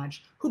Cabot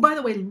Lodge, who, by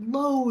the way,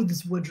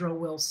 loathes Woodrow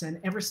Wilson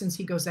ever since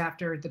he goes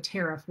after the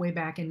tariff way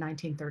back in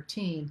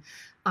 1913,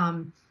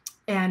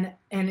 and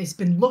has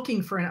been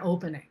looking for an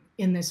opening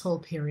in this whole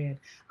period.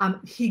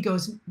 He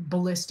goes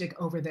ballistic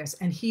over this,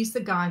 and he's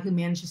the guy who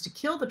manages to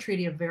kill the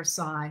Treaty of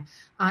Versailles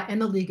and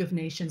the League of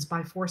Nations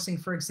by forcing,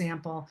 for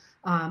example,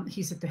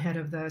 he's at the head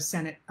of the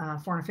Senate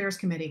Foreign Affairs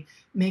Committee,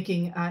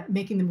 making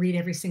them read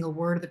every single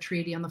word of the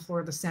treaty on the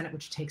floor of the Senate,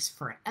 which takes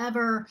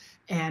forever,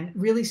 and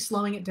really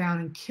slowing it down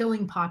and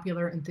killing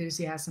popular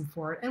enthusiasm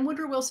for it. And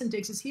Woodrow Wilson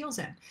digs his heels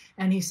in,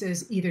 and he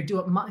says, either do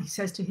it, he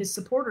says to his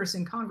supporters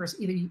in Congress,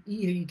 either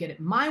you get it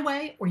my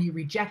way or you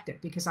reject it,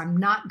 because I'm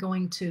not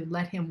going to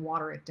let him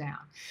water it down.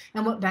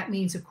 And what that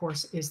means, of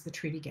course, is the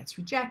treaty gets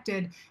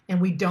rejected and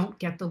we don't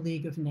get the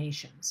League of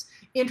Nations.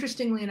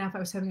 Interestingly enough, I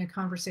was having a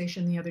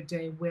conversation the other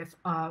day with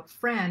a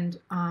friend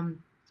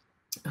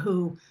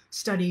who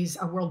studies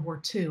World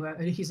War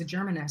II. He's a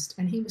Germanist,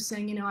 and he was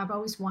saying, you know, I've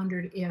always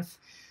wondered if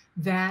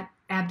that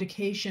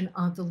abdication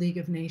of the League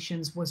of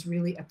Nations was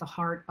really at the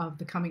heart of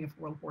the coming of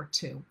World War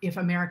II. If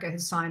America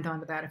had signed on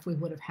to that, if we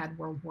would have had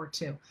World War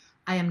II.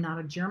 I am not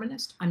a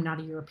Germanist, I'm not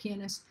a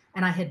Europeanist,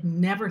 and I had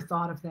never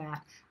thought of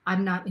that.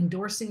 I'm not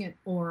endorsing it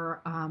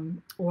or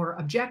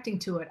objecting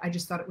to it. I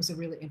just thought it was a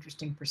really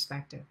interesting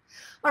perspective.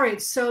 All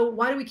right, so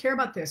why do we care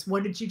about this?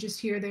 What did you just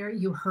hear there?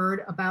 You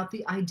heard about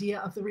the idea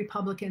of the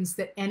Republicans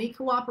that any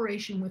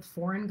cooperation with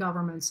foreign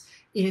governments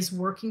is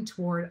working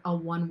toward a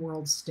one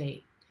world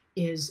state,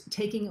 is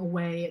taking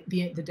away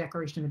the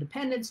Declaration of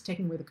Independence,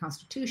 taking away the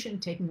Constitution,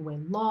 taking away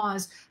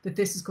laws, that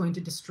this is going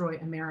to destroy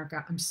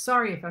America. I'm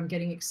sorry if I'm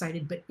getting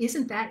excited, but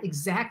isn't that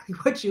exactly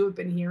what you have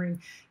been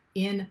hearing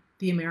in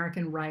the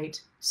American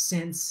right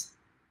since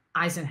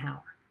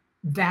Eisenhower?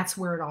 That's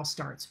where it all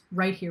starts,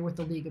 right here with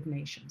the League of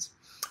Nations.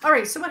 All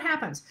right, so what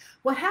happens?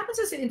 What happens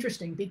is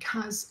interesting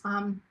because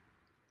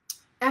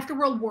after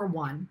World War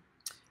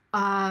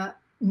I,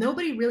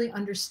 nobody really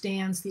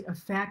understands the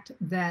effect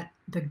that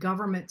the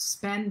government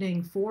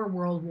spending for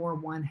World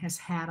War I has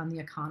had on the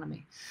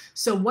economy.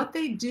 So what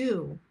they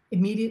do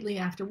immediately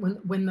after,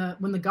 when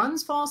the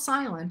guns fall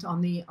silent on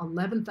the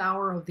 11th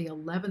hour of the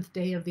 11th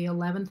day of the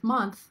 11th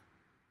month,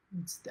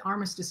 it's the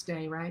Armistice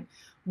Day, right?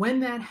 When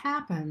that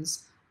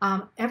happens,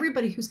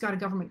 everybody who's got a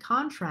government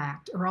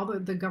contract, or all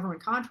the government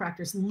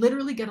contractors,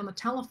 literally get on the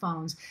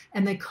telephones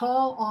and they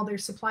call all their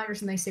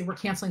suppliers and they say, we're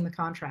canceling the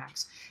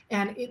contracts.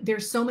 And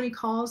there's so many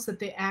calls that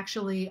they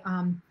actually,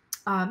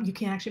 you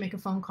can't actually make a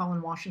phone call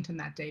in Washington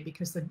that day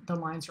because the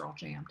lines are all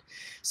jammed.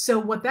 So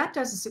what that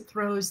does is it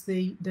throws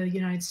the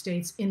United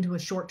States into a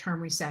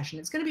short-term recession.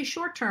 It's going to be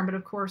short-term, but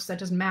of course that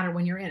doesn't matter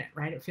when you're in it,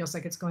 right? It feels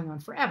like it's going on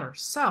forever.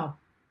 So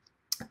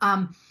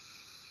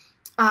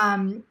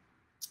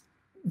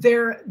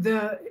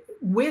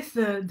with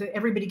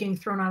everybody getting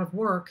thrown out of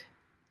work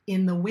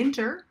in the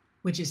winter,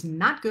 which is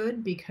not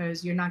good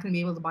because you're not going to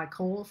be able to buy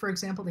coal, for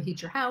example, to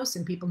heat your house,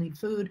 and people need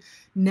food.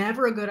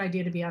 Never a good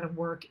idea to be out of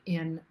work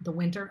in the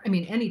winter. I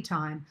mean,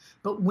 anytime,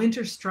 but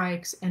winter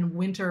strikes and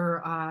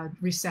winter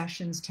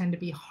recessions tend to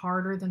be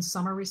harder than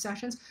summer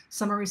recessions.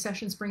 Summer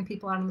recessions bring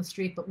people out on the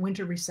street, but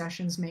winter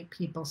recessions make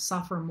people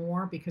suffer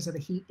more because of the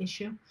heat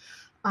issue.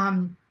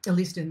 At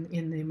least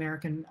in the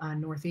American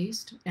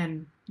Northeast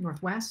and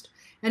Northwest.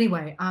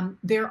 Anyway,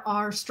 there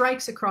are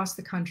strikes across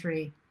the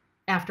country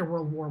after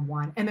World War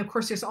I, and of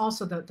course there's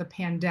also the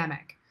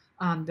pandemic,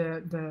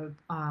 the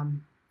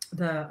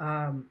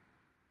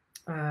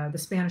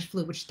Spanish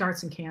flu, which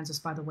starts in Kansas,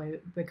 by the way.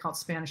 They call it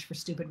Spanish for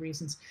stupid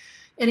reasons.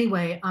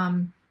 Anyway,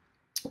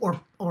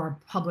 or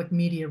public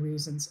media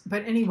reasons.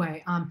 But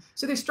anyway,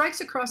 so there's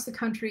strikes across the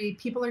country.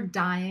 People are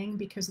dying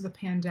because of the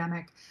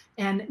pandemic,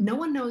 and no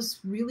one knows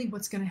really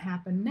what's going to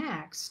happen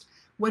next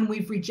when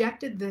we've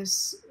rejected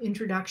this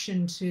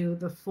introduction to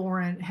the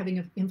having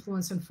an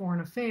influence in foreign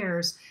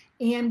affairs,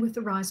 and with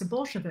the rise of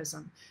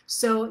Bolshevism.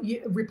 So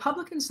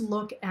Republicans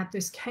look at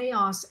this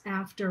chaos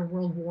after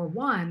World War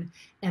I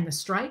and the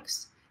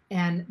strikes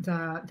and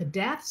the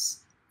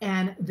deaths,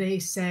 and they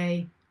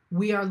say,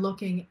 we are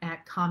looking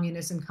at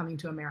communism coming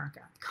to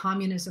America.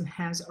 Communism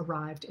has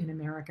arrived in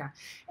America.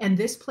 And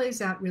this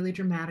plays out really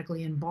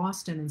dramatically in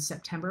Boston in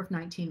September of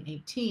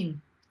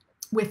 1918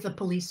 with the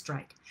police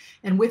strike.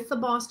 And with the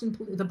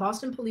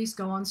Boston police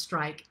go on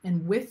strike,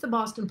 and with the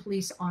Boston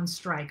police on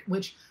strike,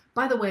 which,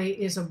 by the way,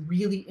 is a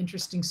really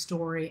interesting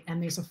story,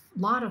 and there's a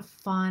lot of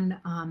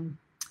fun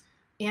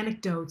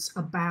anecdotes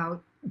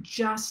about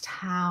just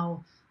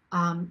how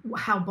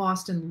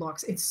Boston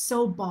looks. It's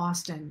so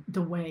Boston,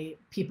 the way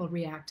people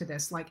react to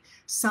this. Like,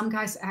 some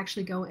guys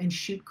actually go and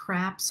shoot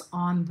craps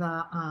on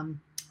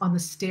the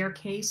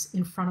staircase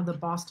in front of the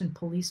Boston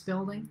police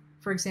building,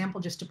 for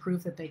example, just to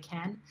prove that they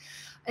can.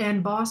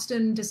 And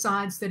Boston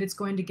decides that it's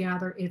going to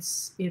gather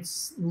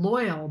its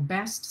loyal,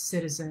 best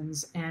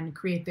citizens and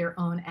create their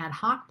own ad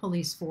hoc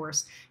police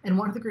force. And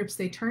one of the groups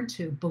they turn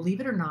to, believe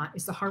it or not,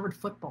 is the Harvard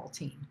football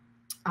team.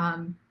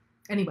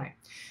 Anyway,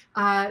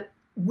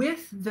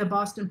 with the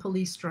Boston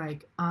police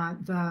strike,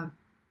 the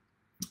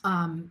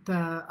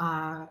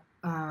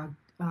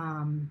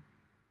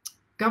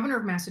governor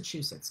of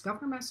Massachusetts,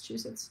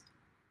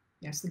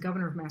 yes, the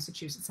governor of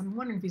Massachusetts. I'm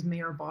wondering if he's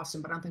mayor of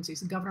Boston, but I don't think so.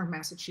 He's the governor of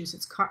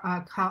Massachusetts.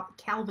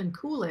 Calvin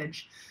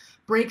Coolidge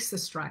breaks the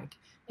strike.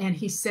 And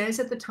he says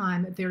at the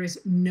time that there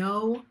is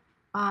no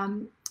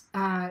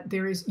it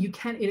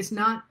is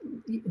not,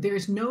 there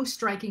is no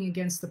striking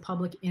against the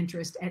public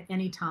interest at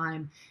any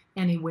time,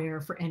 anywhere,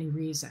 for any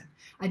reason.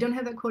 I don't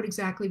have that quote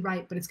exactly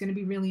right, but it's going to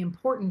be really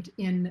important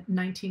in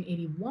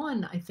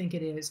 1981, I think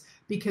it is,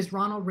 because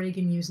Ronald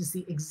Reagan uses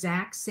the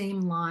exact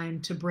same line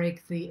to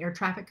break the air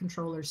traffic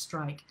controllers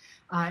strike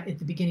at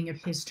the beginning of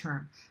his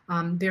term.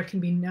 There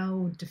can be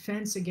no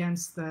defense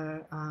against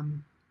the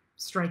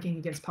striking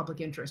against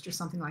public interest or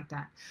something like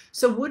that.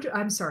 So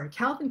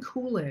Calvin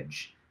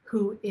Coolidge,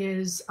 who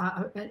is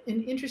an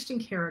interesting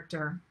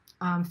character,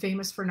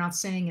 famous for not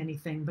saying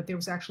anything, but there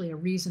was actually a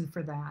reason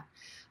for that,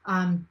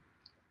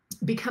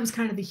 becomes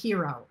kind of the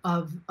hero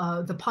of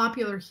the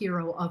popular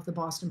hero of the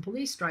Boston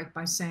police strike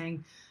by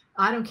saying,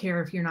 I don't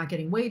care if you're not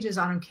getting wages,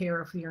 I don't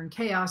care if you're in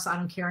chaos, I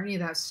don't care any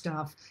of that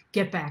stuff,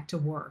 get back to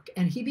work.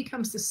 And he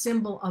becomes the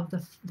symbol of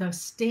the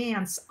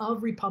stance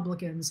of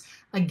Republicans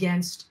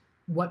against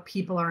what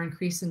people are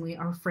increasingly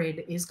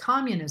afraid is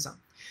communism.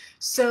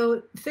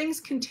 So things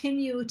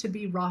continue to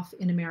be rough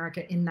in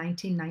America in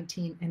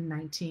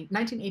 1918,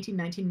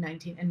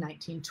 1919, and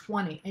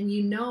 1920. And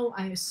you know,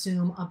 I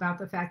assume, about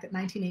the fact that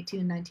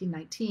 1918 and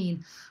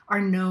 1919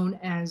 are known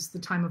as the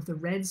time of the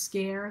Red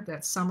Scare.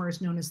 That summer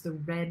is known as the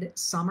Red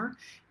Summer.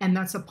 And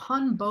that's a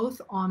pun both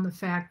on the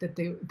fact that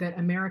that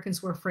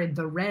Americans were afraid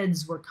the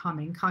Reds were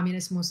coming.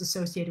 Communism was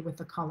associated with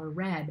the color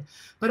red,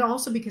 but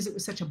also because it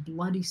was such a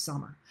bloody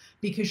summer.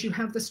 Because you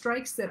have the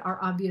strikes that are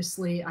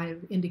obviously,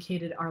 I've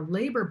indicated, are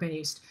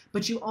labor-based,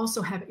 but you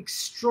also have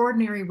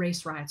extraordinary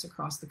race riots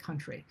across the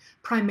country,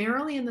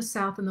 primarily in the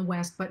South and the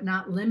West, but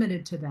not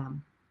limited to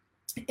them,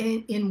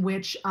 in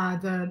which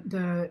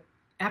the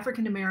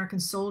African-American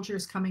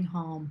soldiers coming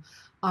home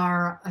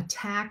are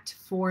attacked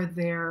for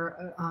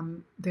their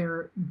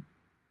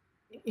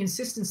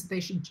insistence that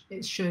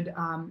they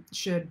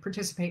should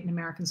participate in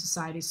American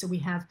society. So we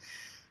have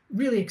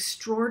really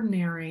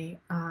extraordinary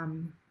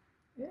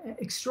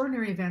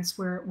events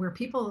where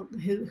people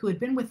who had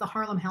been with the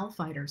Harlem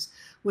Hellfighters,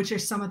 which are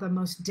some of the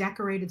most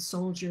decorated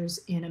soldiers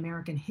in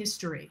American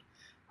history,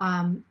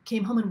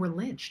 came home and were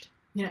lynched,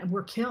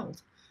 were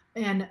killed.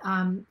 And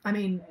I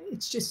mean,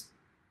 it's just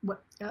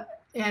what,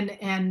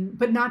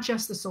 but not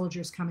just the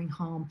soldiers coming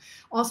home,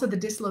 also the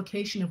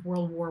dislocation of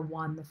World War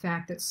I, the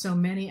fact that so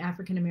many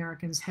African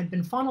Americans had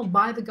been funneled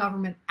by the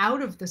government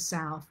out of the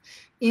South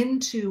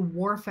into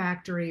war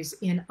factories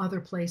in other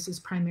places,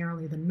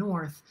 primarily the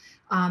North,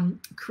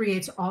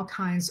 creates all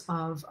kinds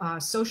of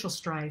social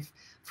strife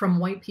from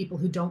white people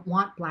who don't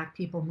want Black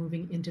people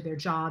moving into their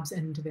jobs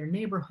and into their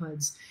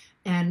neighborhoods.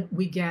 And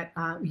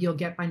you'll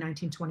get by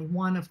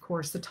 1921, of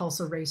course, the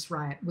Tulsa Race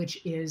Riot, which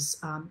is,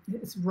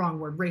 it's the wrong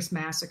word, race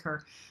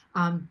massacre,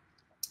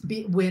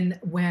 when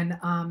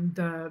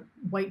the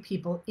white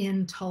people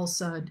in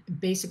Tulsa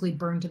basically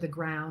burned to the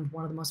ground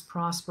one of the most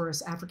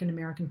prosperous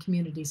African-American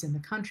communities in the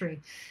country.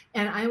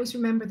 And I always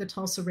remember the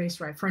Tulsa Race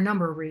Riot for a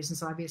number of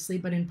reasons, obviously,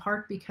 but in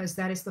part because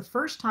that is the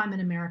first time in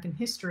American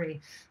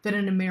history that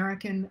an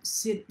American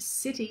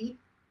city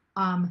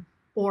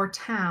or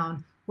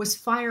town was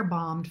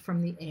firebombed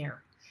from the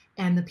air.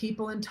 And the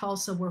people in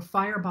Tulsa were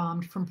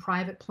firebombed from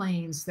private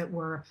planes that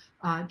were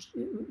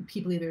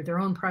people, either their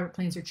own private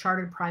planes or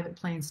chartered private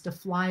planes, to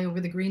fly over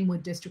the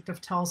Greenwood district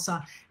of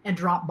Tulsa and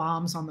drop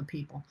bombs on the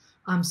people.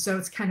 So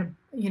it's kind of,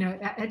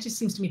 it just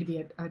seems to me to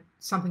be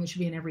something that should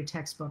be in every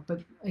textbook.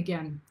 But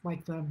again,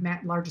 like the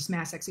largest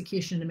mass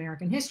execution in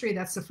American history,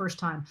 that's the first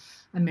time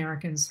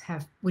Americans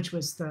have, which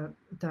was the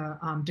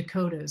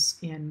Dakotas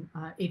in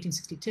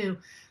 1862.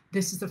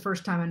 This is the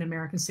first time an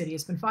American city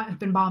has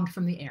been bombed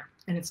from the air,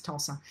 and it's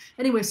Tulsa.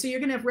 Anyway, so you're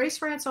going to have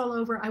race riots all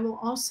over. I will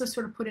also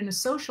sort of put in a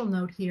social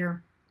note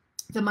here.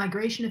 The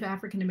migration of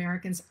African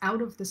Americans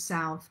out of the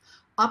South,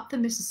 up the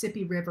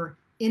Mississippi River,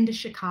 into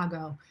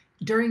Chicago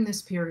during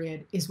this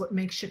period is what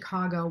makes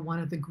Chicago one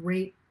of the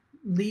great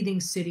leading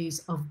cities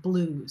of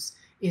blues,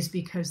 is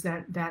because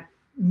that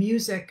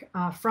music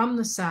from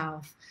the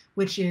South,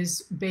 which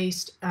is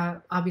based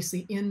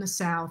obviously in the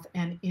South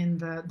and in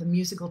the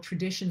musical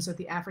traditions of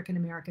the African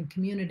American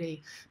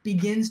community,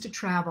 begins to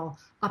travel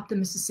up the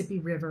Mississippi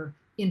River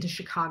into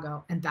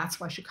Chicago. And that's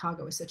why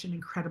Chicago is such an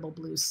incredible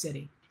blues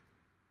city.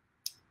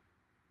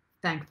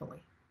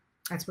 Thankfully.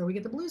 That's where we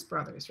get the Blues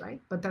Brothers, right?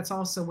 But that's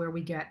also where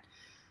we get,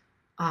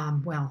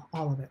 well,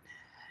 all of it.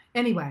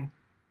 Anyway,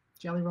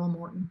 Jelly Roll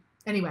Morton.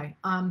 Anyway,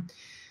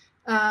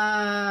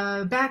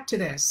 back to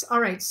this. All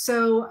right,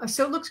 so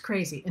it looks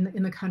crazy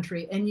in the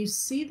country, and you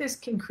see this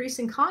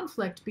increasing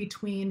conflict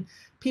between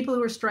people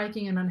who are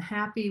striking and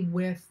unhappy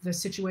with the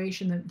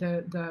situation,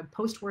 the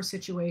post-war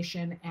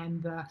situation,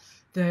 and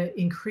the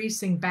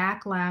increasing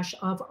backlash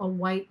of a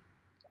white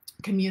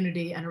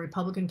community and a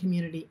Republican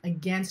community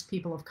against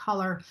people of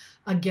color,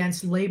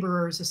 against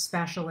laborers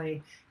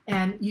especially.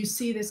 And you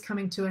see this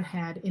coming to a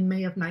head in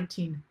May of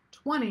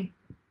 1920,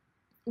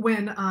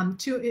 when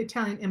two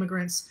Italian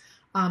immigrants,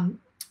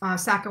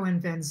 Sacco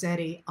and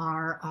Vanzetti,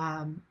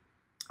 are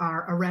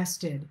are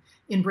arrested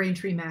in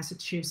Braintree,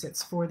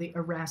 Massachusetts for the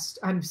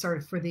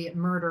for the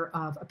murder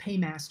of a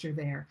paymaster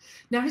there.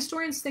 Now,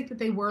 historians think that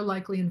they were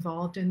likely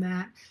involved in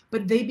that,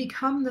 but they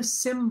become the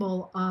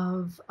symbol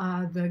of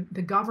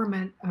the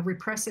government, a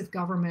repressive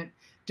government,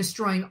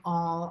 destroying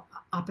all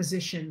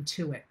opposition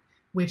to it,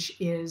 which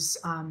is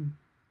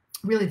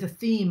really the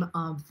theme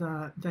of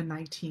the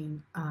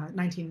 19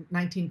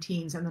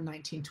 teens and the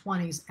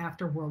 1920s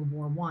after World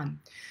War I.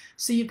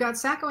 So you've got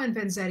Sacco and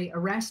Vanzetti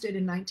arrested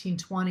in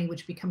 1920,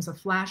 which becomes a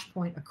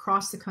flashpoint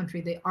across the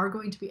country. They are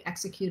going to be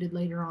executed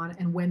later on,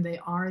 and when they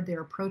are,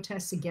 there are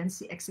protests against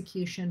the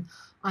execution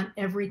on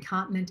every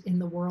continent in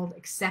the world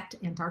except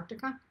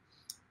Antarctica,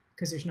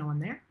 because there's no one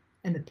there,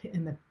 and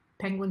the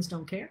penguins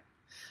don't care.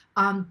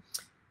 I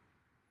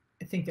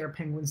think there are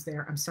penguins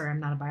there. I'm sorry,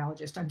 I'm not a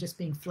biologist. I'm just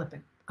being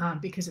flippant.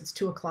 Because it's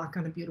 2 o'clock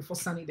on a beautiful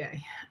sunny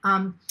day.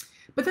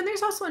 But then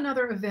there's also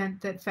another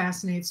event that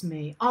fascinates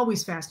me,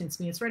 always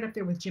fascinates me. It's right up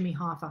there with Jimmy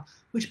Hoffa,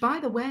 which, by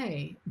the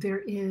way, there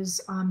is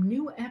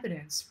new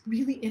evidence,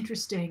 really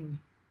interesting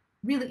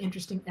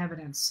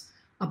evidence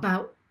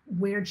about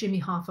where Jimmy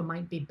Hoffa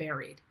might be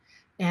buried.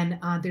 And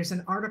there's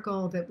an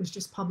article that was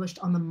just published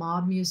on the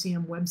Mob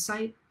Museum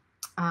website.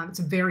 It's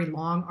a very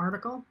long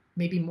article,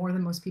 maybe more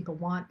than most people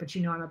want, but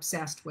you know I'm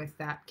obsessed with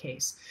that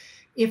case.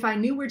 If I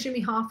knew where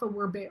Jimmy Hoffa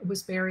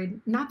was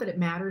buried, not that it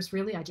matters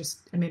really, I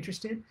just am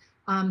interested.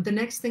 The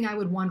next thing I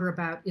would wonder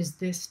about is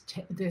this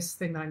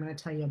thing that I'm going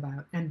to tell you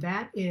about, and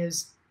that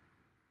is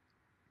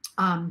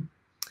in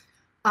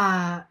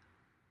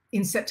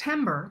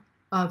September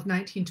of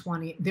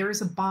 1920, there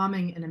is a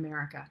bombing in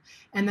America,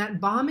 and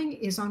that bombing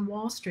is on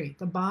Wall Street.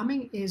 The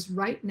bombing is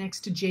right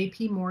next to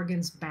J.P.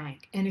 Morgan's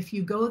bank, and if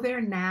you go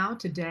there now,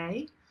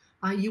 today,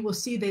 you will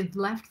see they've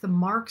left the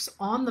marks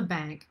on the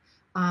bank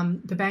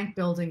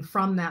building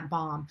from that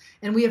bomb.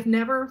 And we have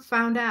never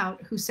found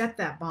out who set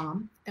that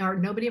bomb, or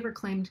nobody ever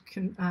claimed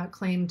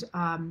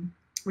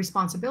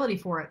responsibility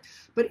for it.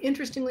 But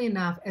interestingly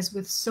enough, as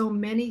with so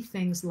many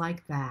things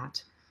like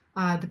that,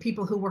 the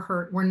people who were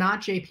hurt were not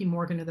J.P.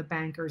 Morgan or the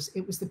bankers.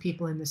 It was the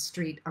people in the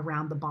street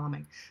around the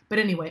bombing. But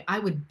anyway, I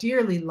would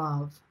dearly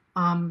love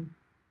to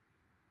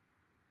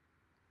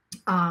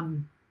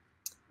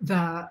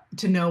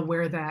know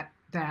where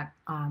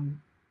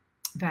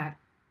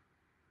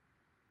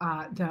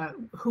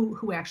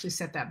who actually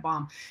set that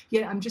bomb.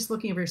 Yeah, I'm just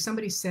looking over here.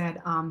 Somebody said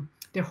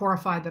they're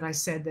horrified that I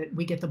said that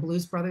we get the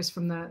Blues Brothers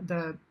from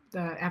the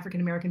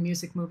African American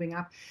music moving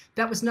up.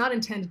 That was not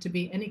intended to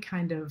be any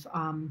kind of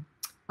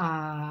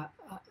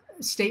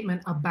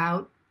statement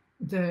about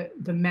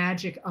the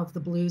magic of the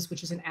blues,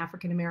 which is an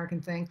African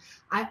American thing.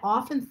 I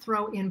often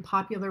throw in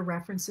popular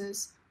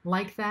references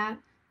like that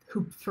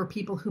for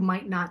people who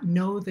might not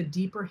know the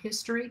deeper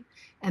history.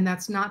 And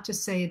that's not to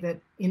say that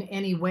in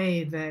any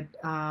way that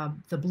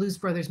the Blues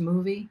Brothers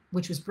movie,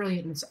 which was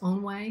brilliant in its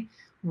own way,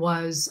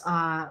 was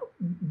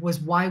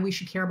why we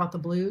should care about the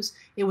blues.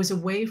 It was a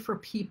way for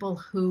people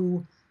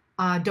who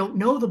don't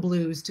know the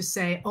blues to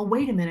say, oh,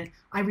 wait a minute,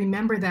 I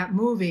remember that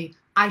movie.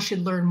 I should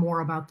learn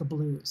more about the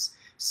blues.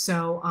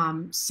 So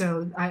I'm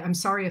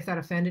sorry if that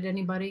offended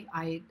anybody.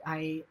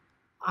 I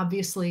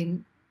obviously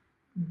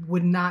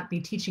would not be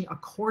teaching a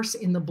course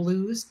in the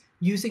blues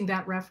using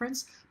that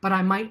reference, but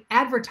I might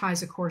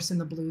advertise a course in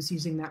the blues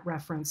using that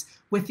reference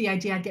with the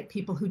idea I'd get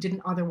people who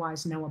didn't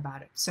otherwise know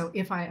about it. So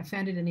if I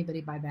offended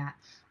anybody by that,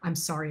 I'm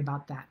sorry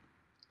about that.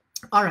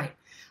 All right.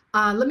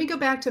 Let me go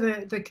back to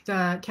the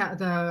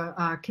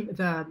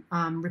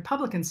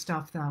Republican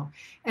stuff, though,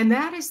 and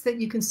that is that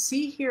you can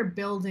see here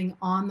building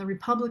on the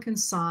Republican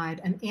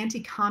side an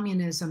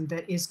anti-communism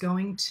that is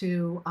going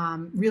to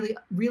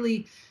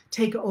really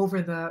take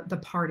over the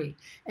party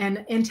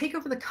and take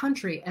over the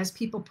country as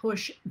people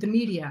push the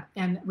media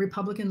and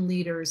Republican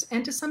leaders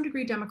and to some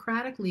degree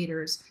Democratic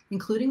leaders,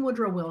 including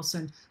Woodrow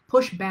Wilson,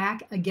 push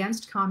back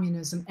against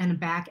communism and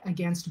back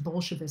against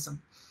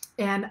Bolshevism.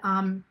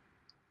 And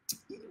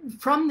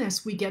from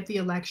this, we get the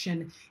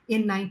election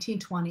in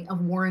 1920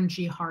 of Warren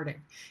G. Harding.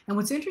 And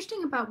what's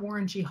interesting about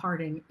Warren G.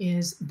 Harding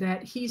is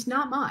that he's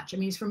not much. I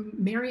mean, he's from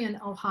Marion,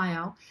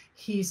 Ohio.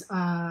 He's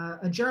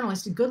a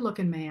journalist, a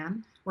good-looking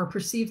man, or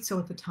perceived so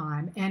at the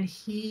time. And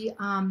he,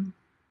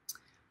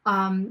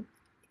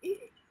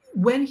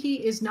 when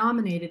he is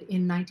nominated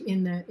in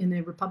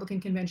the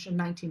Republican Convention of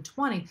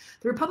 1920,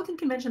 the Republican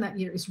Convention that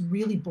year is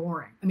really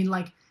boring. I mean,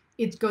 like,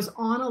 it goes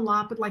on a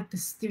lot, but like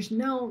this, there's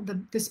no,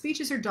 the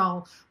speeches are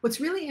dull. What's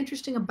really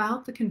interesting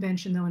about the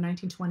convention, though, in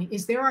 1920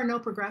 is there are no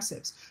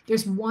progressives.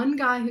 There's one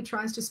guy who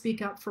tries to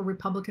speak up for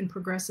Republican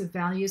progressive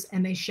values,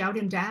 and they shout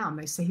him down.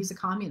 They say he's a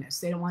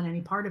communist. They don't want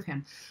any part of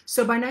him.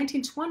 So by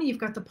 1920, you've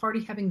got the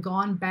party having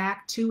gone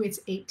back to its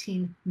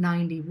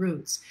 1890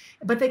 roots.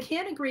 But they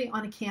can't agree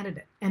on a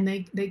candidate, and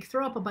they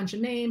throw up a bunch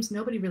of names.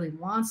 Nobody really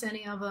wants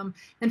any of them.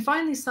 And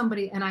finally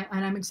somebody, and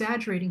I'm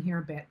exaggerating here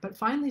a bit, but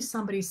finally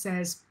somebody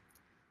says,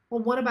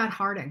 well, what about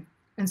Harding?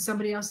 And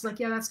somebody else is like,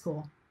 yeah, that's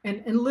cool.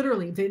 and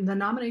literally the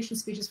nomination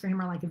speeches for him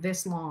are like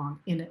this long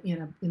in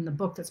the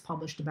book that's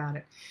published about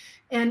it.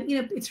 And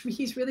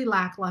he's really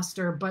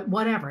lackluster, but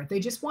whatever. They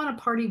just want a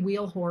party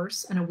wheel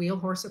horse, and a wheel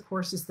horse, of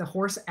course, is the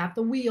horse at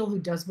the wheel who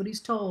does what he's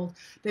told.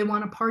 They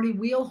want a party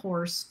wheel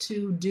horse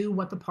to do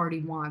what the party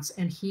wants,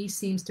 and he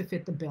seems to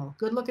fit the bill.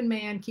 Good-looking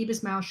man, keep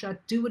his mouth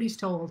shut, do what he's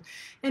told,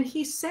 and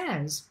he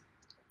says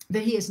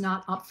that he is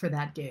not up for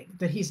that gig,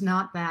 that he's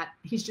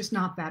just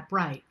not that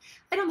bright.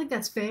 I don't think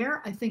that's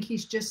fair. I think he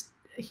just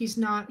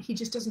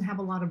doesn't have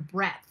a lot of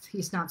breadth.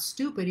 He's not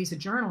stupid, he's a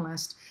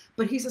journalist,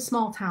 but he's a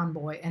small town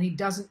boy, and he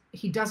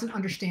doesn't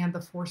understand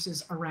the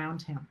forces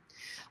around him.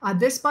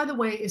 This, by the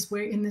way, is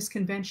where in this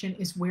convention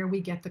is where we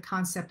get the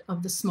concept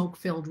of the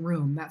smoke-filled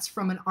room. That's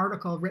from an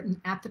article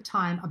written at the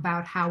time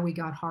about how we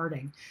got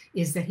Harding,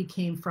 is that he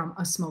came from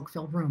a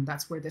smoke-filled room.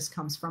 That's where this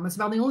comes from. It's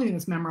about the only thing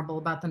that's memorable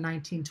about the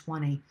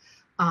 1920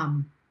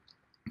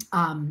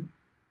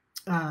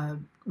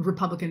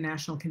 Republican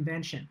National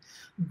Convention.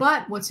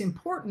 But what's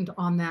important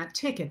on that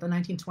ticket, the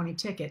 1920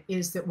 ticket,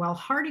 is that while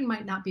Harding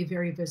might not be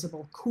very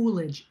visible,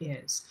 Coolidge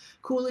is.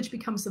 Coolidge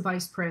becomes the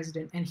vice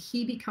president, and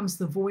he becomes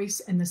the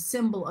voice and the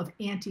symbol of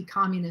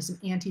anti-communism,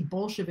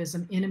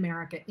 anti-Bolshevism in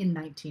America in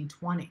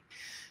 1920.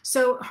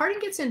 So Harding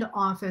gets into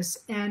office,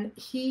 and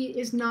he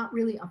is not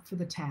really up for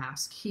the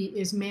task. He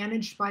is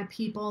managed by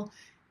people,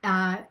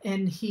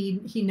 and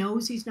he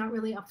knows he's not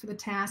really up for the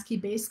task. He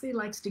basically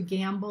likes to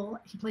gamble.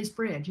 He plays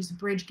bridge. He's a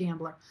bridge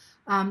gambler.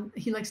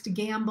 He likes to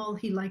gamble.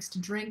 He likes to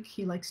drink.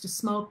 He likes to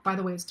smoke. By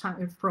the way, it's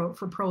time for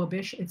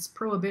prohibition.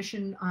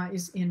 Prohibition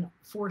is in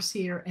force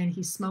here, and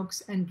he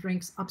smokes and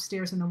drinks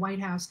upstairs in the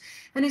White House.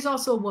 And he's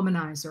also a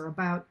womanizer.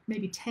 About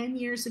maybe 10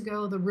 years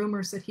ago, the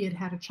rumors that he had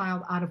had a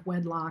child out of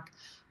wedlock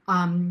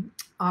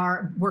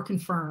were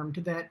confirmed.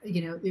 That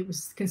it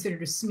was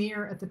considered a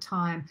smear at the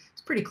time.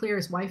 It's pretty clear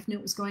his wife knew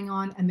what was going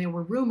on, and there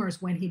were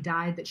rumors when he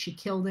died that she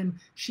killed him.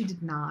 She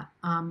did not,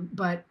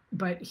 but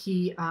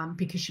he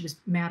because she was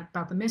mad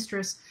about the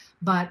mistress.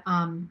 But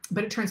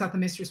it turns out the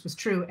mistress was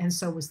true, and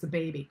so was the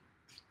baby.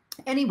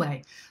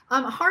 Anyway,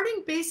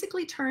 Harding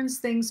basically turns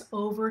things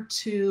over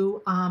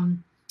to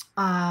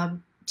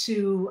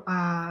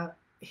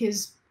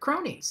his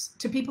cronies,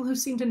 to people who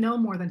seem to know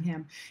more than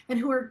him, and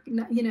who are,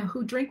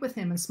 who drink with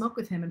him and smoke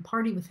with him and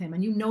party with him,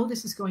 and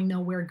this is going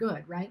nowhere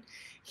good, right?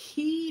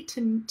 He,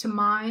 to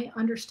my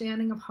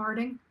understanding of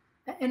Harding,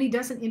 and he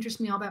doesn't interest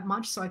me all that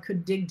much, so I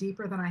could dig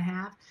deeper than I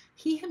have,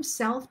 he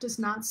himself does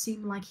not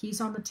seem like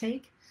he's on the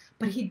take,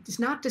 but he's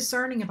not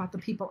discerning about the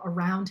people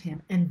around him,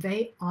 and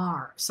they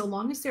are. So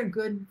long as they're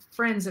good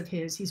friends of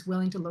his, he's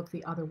willing to look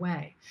the other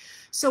way.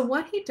 So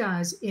what he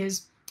does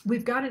is,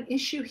 we've got an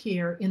issue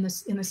here in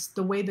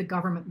the way the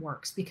government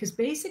works, because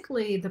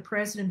basically the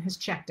president has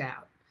checked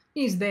out.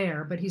 He's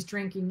there, but he's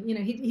drinking.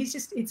 He's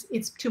just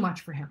it's too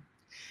much for him.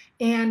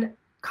 And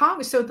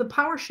Congress, so the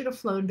power should have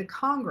flowed to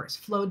Congress,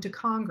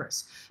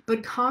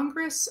 but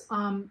Congress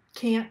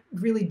can't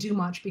really do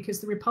much, because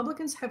the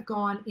Republicans have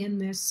gone in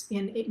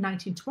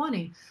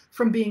 1920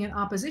 from being an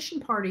opposition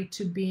party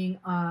to being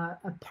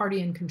a party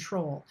in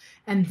control,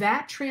 and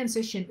that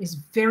transition is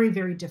very,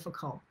 very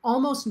difficult.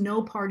 Almost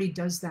no party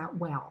does that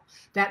well.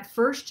 That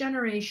first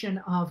generation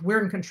of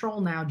we're in control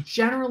now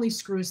generally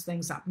screws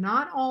things up.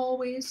 Not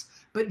always,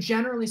 but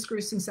generally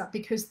screws things up,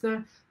 because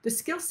the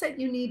skill set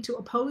you need to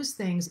oppose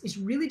things is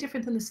really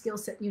different than the skill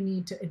set you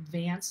need to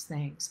advance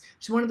things.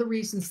 Which is one of the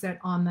reasons that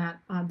on that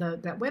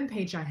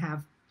webpage I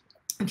have,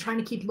 I'm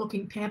trying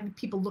to have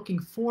people looking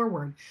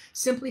forward,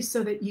 simply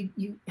so that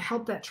you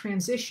help that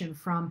transition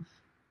from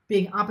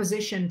being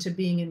opposition to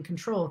being in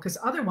control, because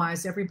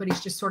otherwise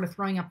everybody's just sort of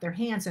throwing up their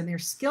hands, and their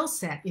skill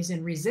set is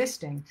in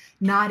resisting,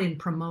 not in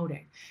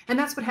promoting. And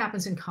that's what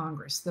happens in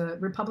Congress. The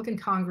Republican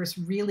Congress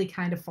really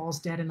kind of falls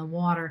dead in the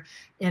water,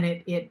 and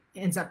it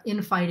ends up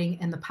infighting,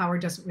 and the power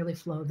doesn't really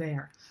flow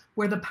there.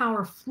 Where the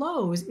power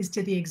flows is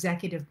to the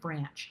executive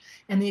branch.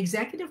 And the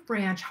executive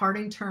branch,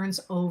 Harding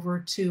turns over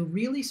to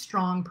really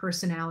strong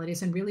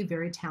personalities and really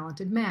very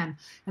talented men.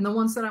 And the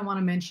ones that I want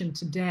to mention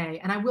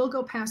today, and I will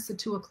go past the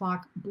 2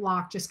 o'clock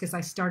block just because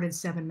I started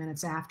 7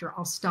 minutes after.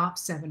 I'll stop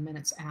 7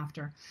 minutes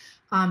after.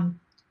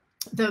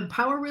 The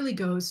power really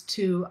goes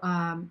to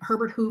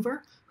Herbert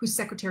Hoover, who's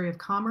Secretary of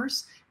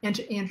Commerce, and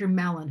to Andrew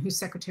Mellon, who's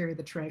Secretary of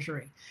the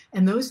Treasury.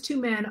 And those two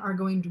men are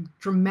going to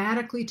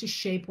dramatically to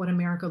shape what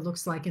America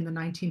looks like in the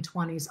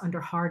 1920s under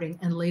Harding,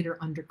 and later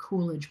under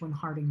Coolidge when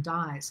Harding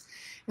dies.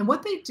 And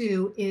what they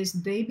do is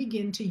they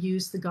begin to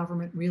use the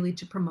government really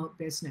to promote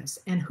business.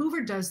 And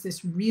Hoover does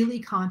this really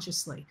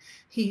consciously.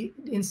 He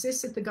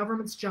insists that the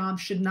government's job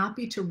should not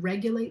be to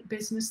regulate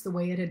business the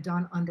way it had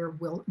done under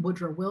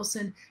Woodrow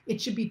Wilson. It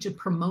should be to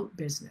promote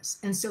business.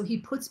 And so he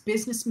puts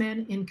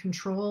businessmen in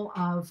control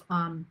of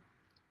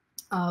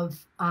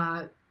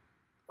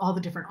all the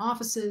different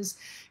offices.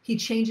 He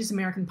changes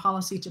American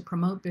policy to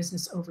promote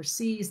business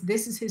overseas.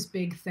 This is his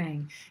big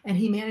thing. And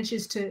he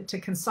manages to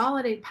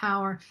consolidate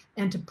power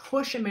and to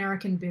push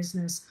American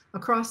business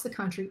across the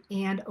country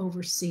and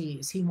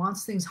overseas. He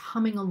wants things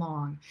humming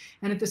along.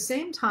 And at the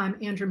same time,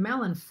 Andrew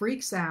Mellon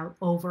freaks out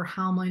over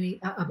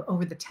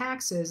over the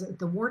taxes,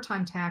 the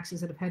wartime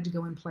taxes that have had to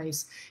go in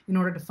place in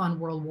order to fund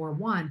World War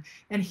I.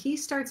 And he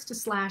starts to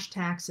slash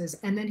taxes.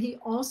 And then he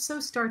also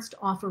starts to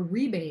offer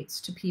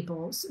rebates to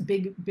people,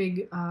 big,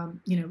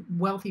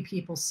 wealthy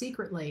people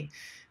secretly,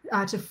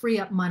 to free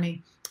up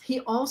money.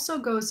 He also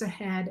goes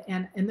ahead,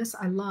 and this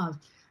I love,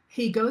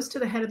 he goes to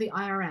the head of the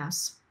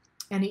IRS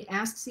and he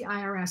asks the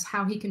IRS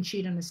how he can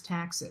cheat on his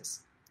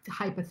taxes,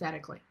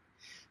 hypothetically.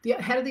 The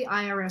head of the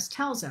IRS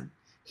tells him.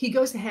 He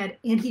goes ahead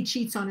and he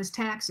cheats on his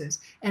taxes.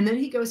 And then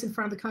he goes in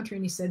front of the country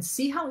and he said,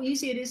 see how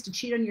easy it is to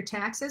cheat on your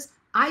taxes?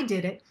 I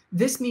did it.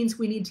 This means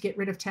we need to get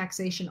rid of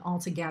taxation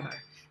altogether.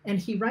 And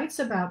he writes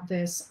about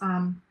this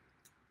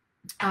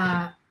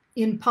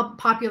in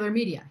popular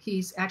media.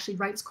 He's actually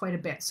writes quite a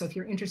bit. So if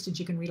you're interested,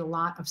 you can read a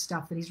lot of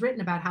stuff that he's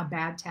written about how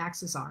bad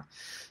taxes are.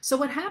 So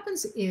what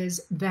happens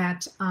is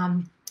that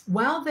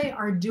while they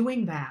are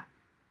doing that,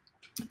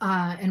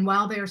 and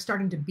while they are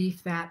starting to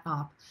beef that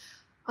up,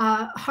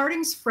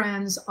 Harding's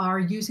friends are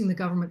using the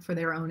government for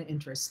their own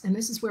interests. And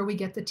this is where we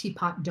get the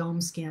Teapot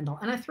Dome scandal.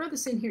 And I throw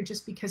this in here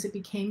just because it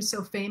became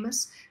so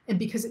famous and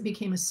because it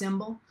became a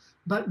symbol.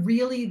 But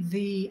really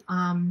the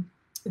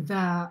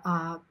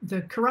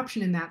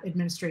corruption in that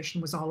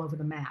administration was all over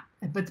the map.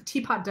 But the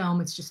Teapot Dome,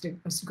 it's just a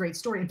great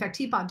story. In fact,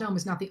 Teapot Dome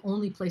is not the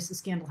only place the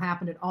scandal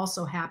happened. It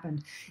also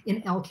happened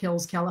in Elk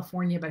Hills,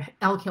 California, but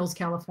Elk Hills,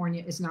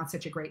 California is not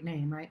such a great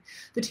name, right?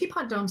 The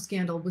Teapot Dome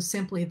scandal was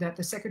simply that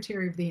the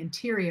Secretary of the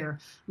Interior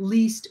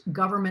leased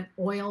government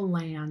oil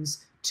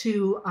lands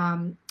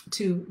to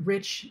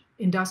rich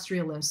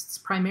industrialists,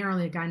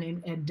 primarily a guy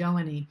named Ed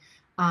Doheny,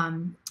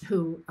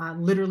 who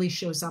literally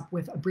shows up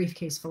with a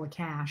briefcase full of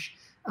cash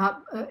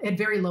at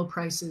very low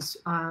prices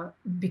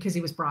because he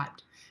was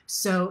bribed.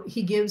 So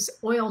he gives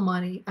oil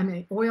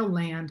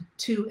land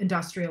to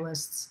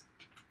industrialists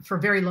for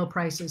very low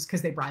prices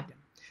because they bribed him.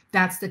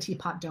 That's the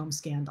Teapot Dome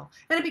scandal.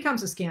 And it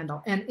becomes a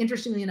scandal. And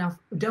interestingly enough,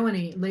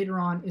 Doheny later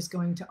on is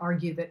going to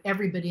argue that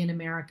everybody in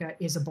America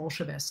is a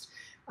Bolshevist,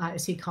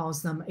 as he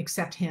calls them,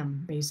 except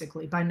him,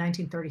 basically. By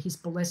 1930, he's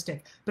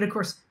ballistic. But of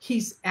course,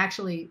 he's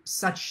actually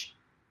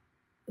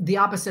the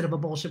opposite of a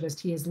Bolshevist.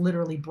 He is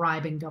literally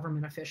bribing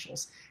government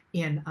officials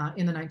in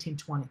the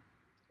 1920s.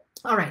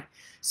 All right,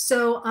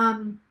 so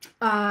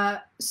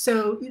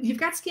so you've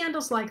got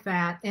scandals like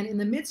that, and in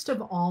the midst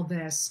of all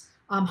this,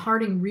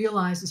 Harding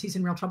realizes he's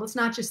in real trouble. It's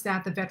not just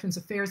that the Veterans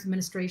Affairs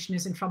Administration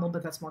is in trouble,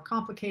 but that's more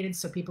complicated,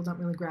 so people don't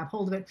really grab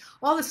hold of it.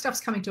 All this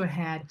stuff's coming to a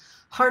head.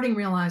 Harding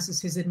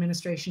realizes his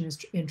administration is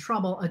in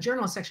trouble. A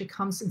journalist actually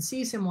comes and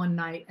sees him one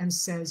night and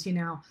says,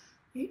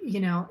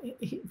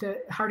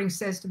 Harding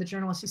says to the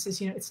journalist, he says,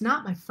 it's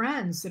not my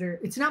friends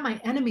it's not my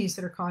enemies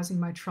that are causing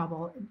my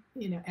trouble,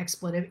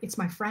 expletive, it's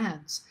my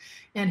friends.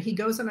 And he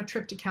goes on a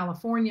trip to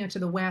California, to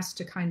the West,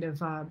 to kind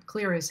of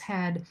clear his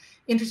head.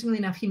 Interestingly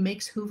enough, he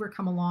makes Hoover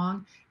come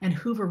along, and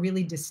Hoover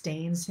really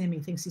disdains him. He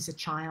thinks he's a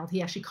child.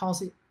 He actually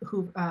calls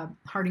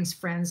Harding's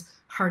friends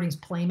Harding's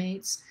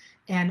playmates.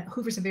 And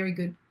Hoover's a very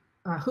good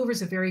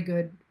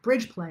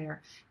bridge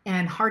player,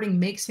 and Harding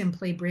makes him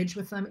play bridge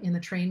with them in the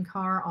train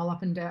car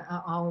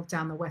all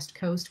down the West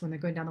Coast when they're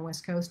going down the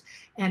West Coast.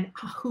 And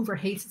Hoover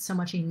hates it so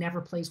much he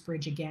never plays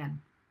bridge again.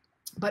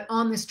 But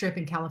on this trip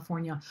in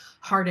California,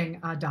 Harding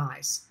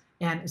dies.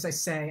 And as I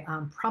say,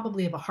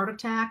 probably of a heart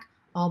attack,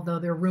 although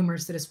there are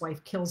rumors that his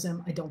wife kills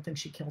him. I don't think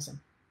she kills him.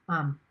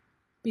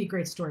 Be a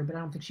great story, but I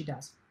don't think she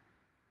does.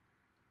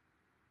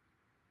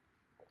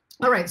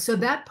 All right, so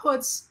that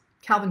puts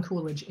Calvin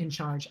Coolidge in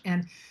charge.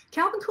 And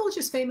Calvin Coolidge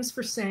is famous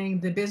for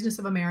saying the business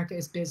of America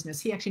is business.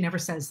 He actually never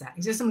says that.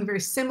 He says something very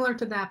similar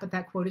to that, but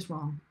that quote is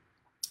wrong.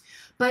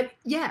 But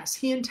yes,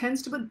 he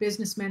intends to put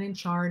businessmen in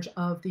charge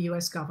of the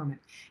US government.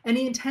 And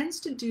he intends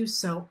to do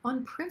so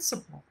on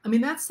principle. I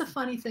mean, that's the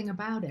funny thing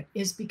about it,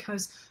 is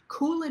because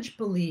Coolidge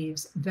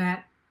believes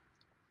that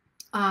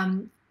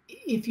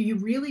if you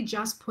really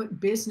just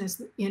put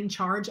business in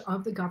charge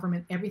of the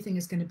government, everything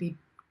is going to be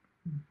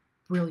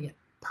brilliant.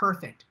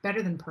 Perfect,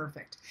 better than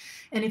perfect.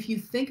 And if you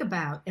think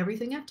about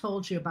everything I've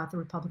told you about the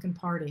Republican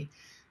Party,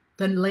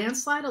 the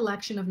landslide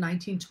election of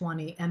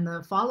 1920 and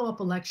the follow-up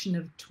election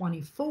of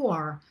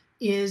 24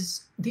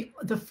 is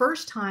the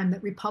first time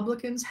that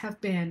Republicans have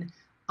been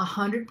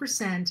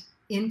 100%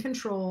 in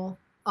control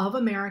of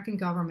American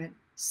government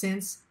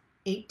since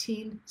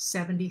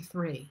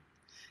 1873.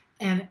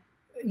 And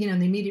in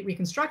the immediate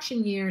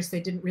Reconstruction years, they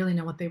didn't really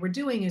know what they were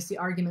doing, is the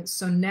argument.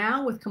 So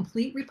now, with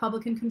complete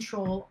Republican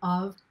control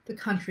of the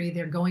country,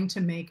 they're going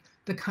to make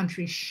the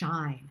country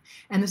shine.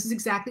 And this is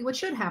exactly what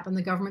should happen.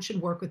 The government should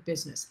work with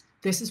business.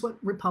 This is what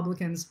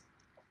Republicans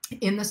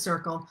in the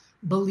circle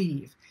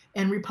believe.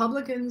 And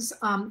Republicans,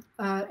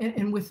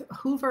 and with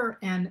Hoover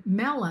and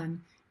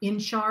Mellon in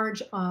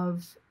charge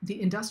of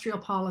the industrial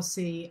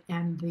policy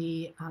and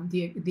the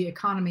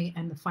economy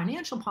and the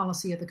financial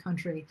policy of the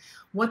country,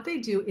 what they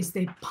do is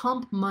they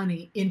pump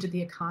money into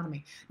the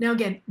economy. Now,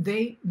 again,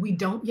 we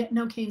don't yet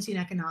know Keynesian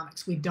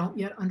economics. We don't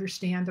yet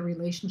understand the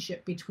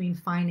relationship between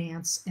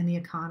finance and the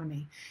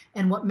economy.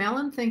 And what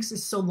Mellon thinks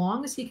is so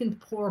long as he can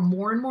pour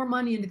more and more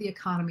money into the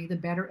economy, the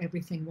better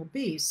everything will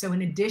be. So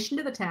in addition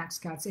to the tax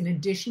cuts, in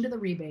addition to the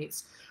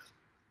rebates,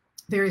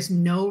 there is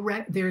no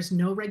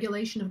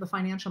regulation of the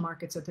financial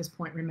markets at this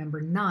point,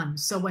 remember, none.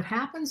 So what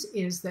happens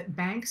is that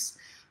banks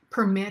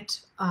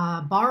permit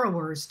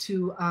borrowers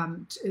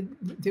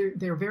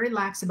they're very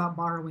lax about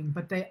borrowing,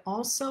 but they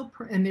also,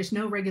 and there's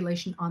no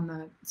regulation on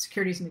the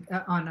securities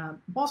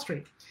on Wall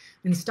Street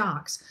in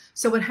stocks.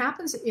 So what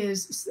happens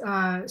is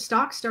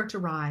stocks start to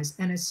rise,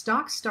 and as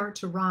stocks start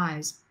to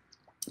rise,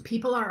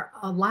 people are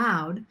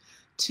allowed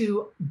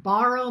to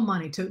borrow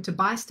money, to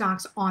buy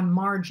stocks on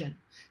margin.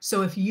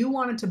 So if you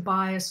wanted to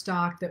buy a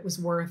stock that was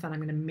worth, and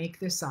I'm going to make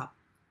this up,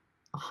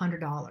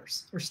 $100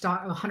 or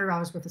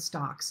 $100 worth of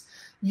stocks,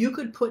 you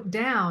could put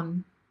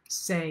down,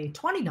 say,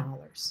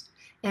 $20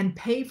 and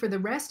pay for the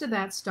rest of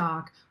that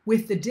stock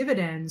with the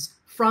dividends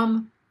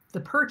from the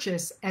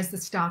purchase as the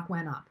stock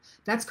went up.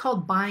 That's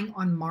called buying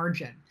on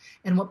margin.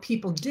 And what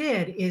people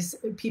did is,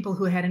 people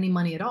who had any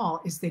money at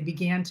all, is they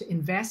began to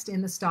invest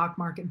in the stock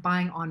market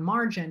buying on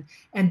margin.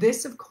 And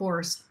this, of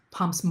course,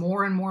 pumps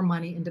more and more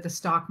money into the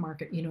stock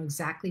market. You know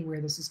exactly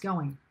where this is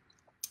going.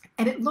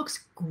 And it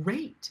looks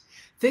great.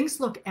 Things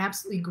look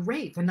absolutely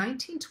great. The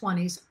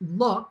 1920s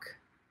look,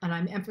 and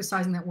I'm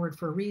emphasizing that word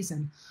for a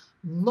reason,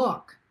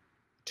 look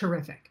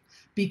terrific,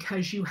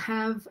 because you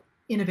have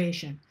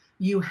innovation.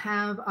 You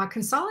have a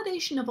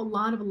consolidation of a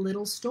lot of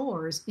little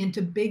stores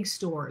into big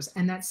stores,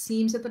 and that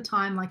seems at the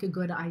time like a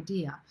good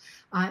idea.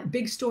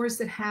 Big stores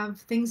that have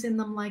things in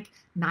them like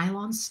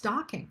nylon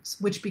stockings,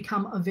 which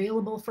become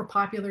available for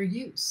popular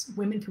use.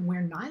 Women can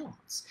wear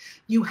nylons.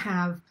 You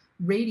have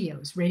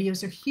radios.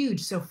 Radios are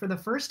huge. So for the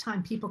first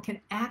time, people can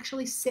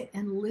actually sit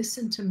and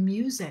listen to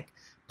music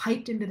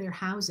piped into their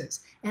houses,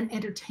 and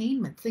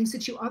entertainment, things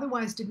that you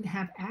otherwise didn't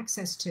have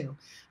access to.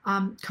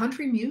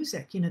 Country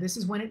music, you know, this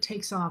is when it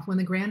takes off, when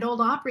the Grand Ole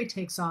Opry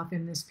takes off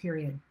in this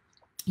period.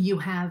 You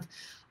have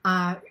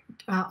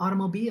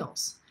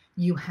automobiles.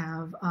 You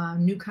have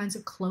new kinds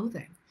of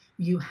clothing.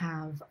 You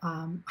have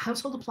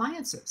household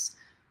appliances.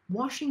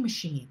 Washing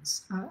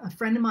machines. A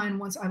friend of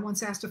mine I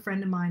once asked a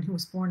friend of mine who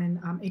was born in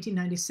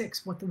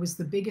 1896 what was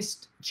the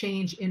biggest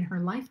change in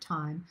her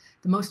lifetime,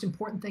 the most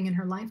important thing in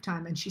her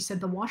lifetime, and she said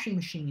the washing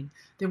machine.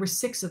 There were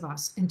 6 of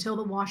us. Until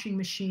the washing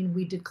machine,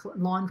 we did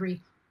laundry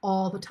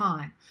all the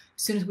time.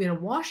 As soon as we had a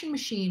washing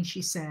machine,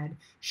 she said,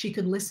 she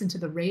could listen to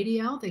the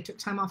radio. They took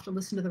time off to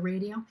listen to the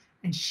radio,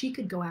 and she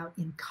could go out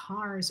in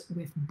cars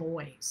with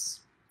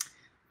boys.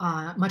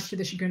 Much to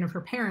the chagrin of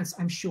her parents,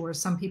 I'm sure.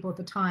 Some people at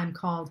the time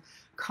called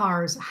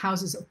cars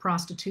houses of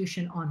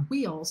prostitution on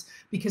wheels,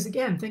 because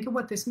again, think of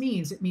what this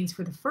means. It means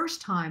for the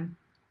first time,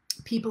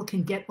 people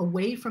can get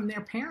away from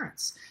their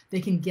parents.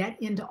 They can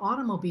get into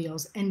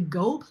automobiles and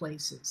go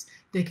places.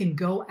 They can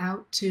go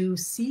out to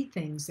see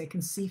things. They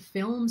can see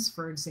films,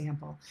 for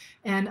example.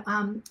 And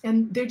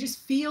there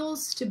just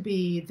feels to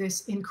be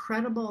this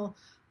incredible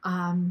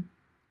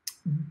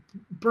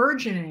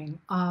burgeoning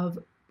of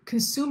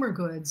consumer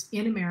goods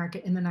in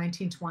America in the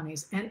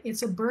 1920s. And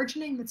it's a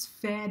burgeoning that's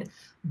fed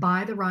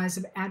by the rise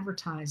of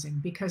advertising,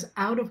 because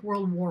out of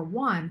World War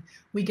I,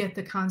 we get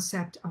the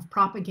concept of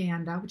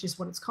propaganda, which is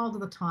what it's called at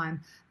the time,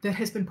 that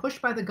has been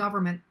pushed by the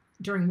government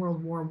during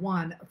World War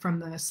I from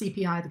the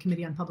CPI, the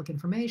Committee on Public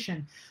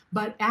Information.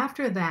 But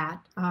after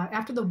that,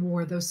 after the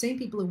war, those same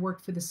people who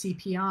worked for the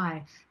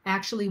CPI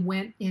actually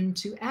went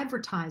into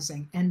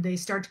advertising, and they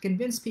start to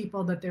convince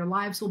people that their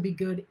lives will be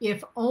good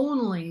if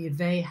only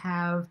they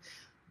have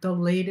the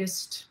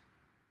latest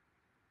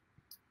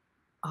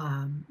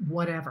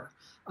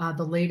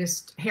the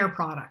latest hair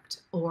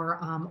product,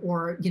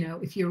 or you know,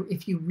 if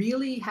you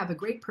really have a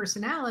great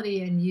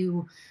personality and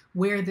you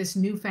wear this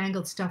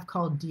newfangled stuff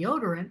called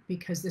deodorant,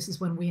 because this is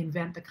when we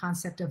invent the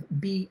concept of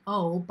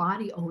BO,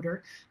 body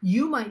odor,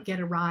 you might get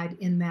a ride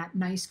in that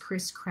nice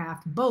Chris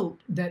Craft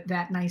boat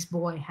that nice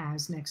boy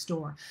has next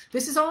door.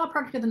 This is all a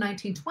product of the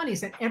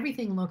 1920s, and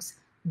everything looks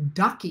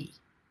ducky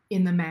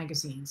in the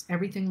magazines.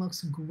 Everything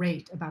looks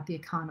great about the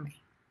economy.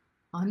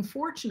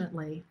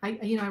 Unfortunately, I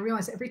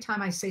realize every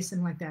time I say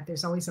something like that,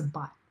 there's always a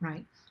but,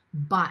 right?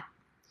 But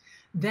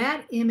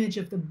that image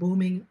of the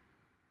booming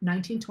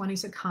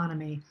 1920s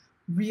economy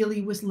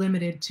really was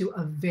limited to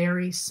a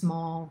very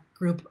small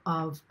group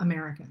of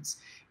Americans.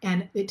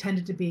 And it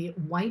tended to be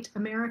white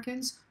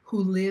Americans who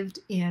lived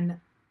in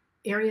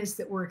areas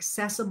that were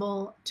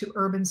accessible to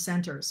urban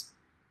centers.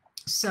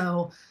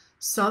 So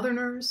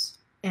Southerners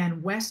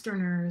and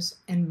Westerners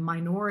and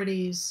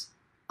minorities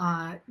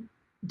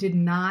did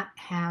not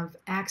have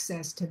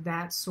access to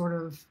that sort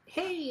of,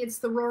 hey, it's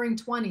the Roaring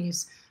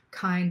 '20s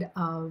kind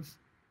of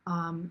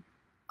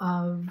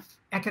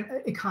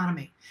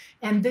economy.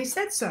 And they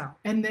said so.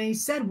 And they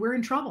said, we're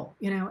in trouble,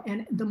 you know.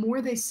 And the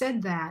more they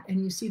said that,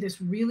 and you see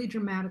this really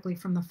dramatically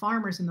from the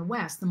farmers in the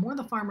West, the more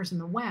the farmers in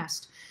the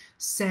West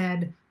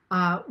said,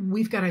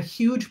 we've got a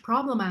huge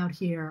problem out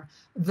here,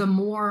 the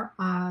more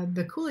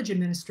the Coolidge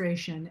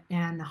administration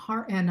and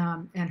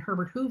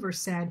Herbert Hoover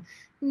said,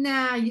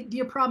 nah,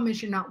 your problem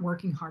is you're not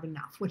working hard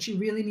enough. What you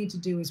really need to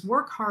do is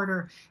work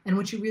harder, and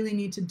what you really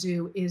need to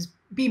do is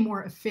be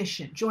more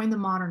efficient, join the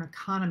modern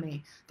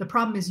economy. The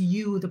problem is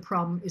you, the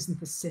problem isn't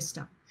the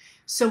system.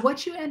 So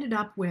what you ended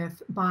up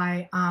with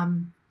by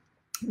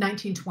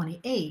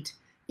 1928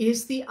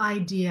 is the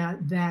idea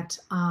that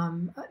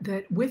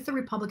that with the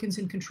Republicans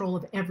in control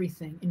of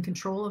everything, in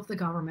control of the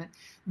government,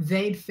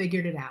 they'd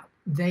figured it out.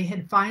 They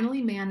had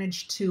finally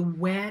managed to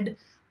wed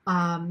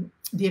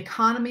the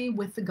economy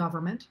with the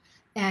government,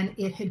 and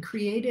it had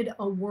created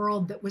a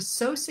world that was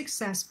so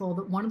successful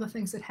that one of the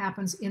things that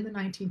happens in the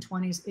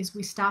 1920s is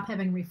we stop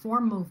having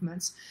reform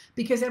movements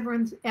because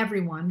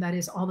everyone, that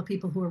is all the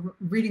people who are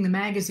reading the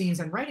magazines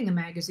and writing the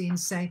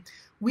magazines, say,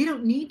 we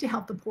don't need to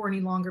help the poor any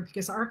longer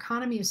because our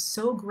economy is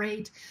so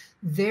great.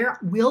 There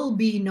will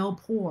be no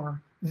poor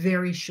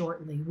very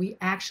shortly. We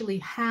actually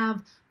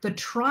have the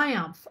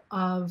triumph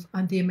of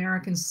the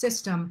American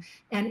system.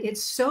 And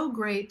it's so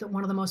great that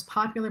one of the most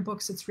popular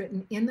books that's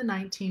written in the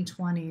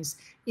 1920s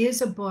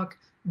is a book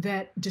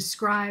that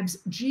describes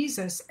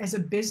Jesus as a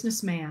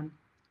businessman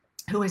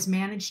who has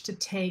managed to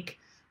take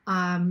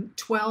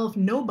 12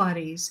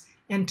 nobodies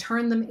and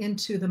turn them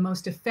into the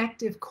most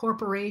effective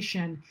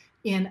corporation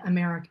in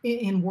America,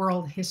 in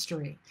world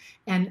history.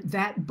 And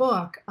that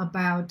book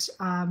about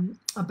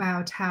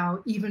how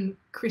even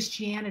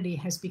Christianity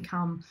has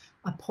become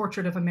a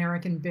portrait of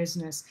American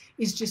business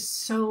is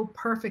just so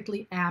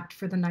perfectly apt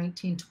for the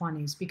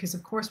 1920s, because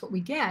of course what we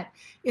get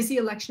is the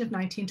election of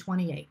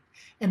 1928.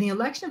 And the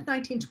election of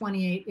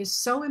 1928 is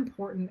so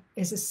important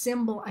as a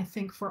symbol, I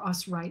think, for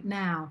us right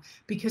now,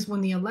 because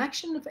when the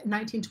election of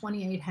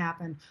 1928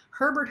 happened,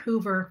 Herbert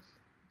Hoover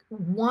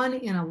won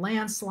in a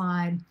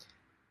landslide,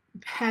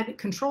 had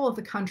control of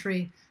the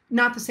country,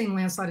 not the same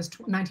landslide as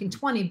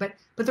 1920, but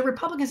the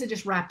Republicans had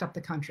just wrapped up the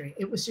country.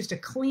 It was just a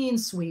clean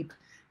sweep.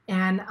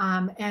 And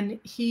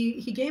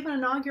he gave an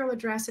inaugural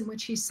address in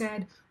which he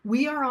said,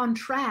 we are on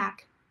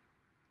track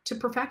to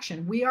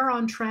perfection. We are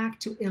on track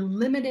to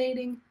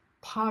eliminating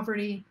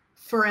poverty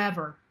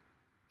forever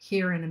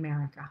here in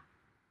America.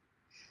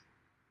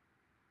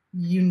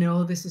 You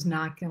know this is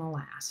not going to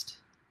last.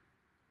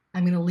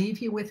 I'm going to leave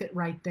you with it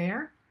right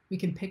there. We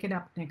can pick it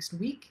up next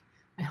week.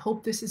 I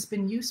hope this has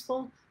been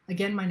useful.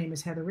 Again, my name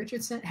is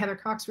Heather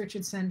Cox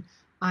Richardson.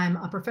 I'm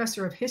a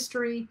professor of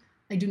history.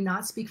 I do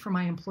not speak for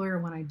my employer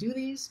when I do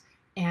these.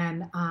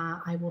 And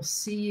I will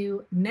see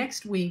you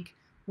next week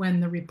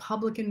when the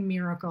Republican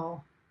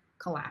miracle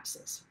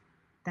collapses.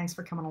 Thanks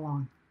for coming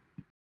along.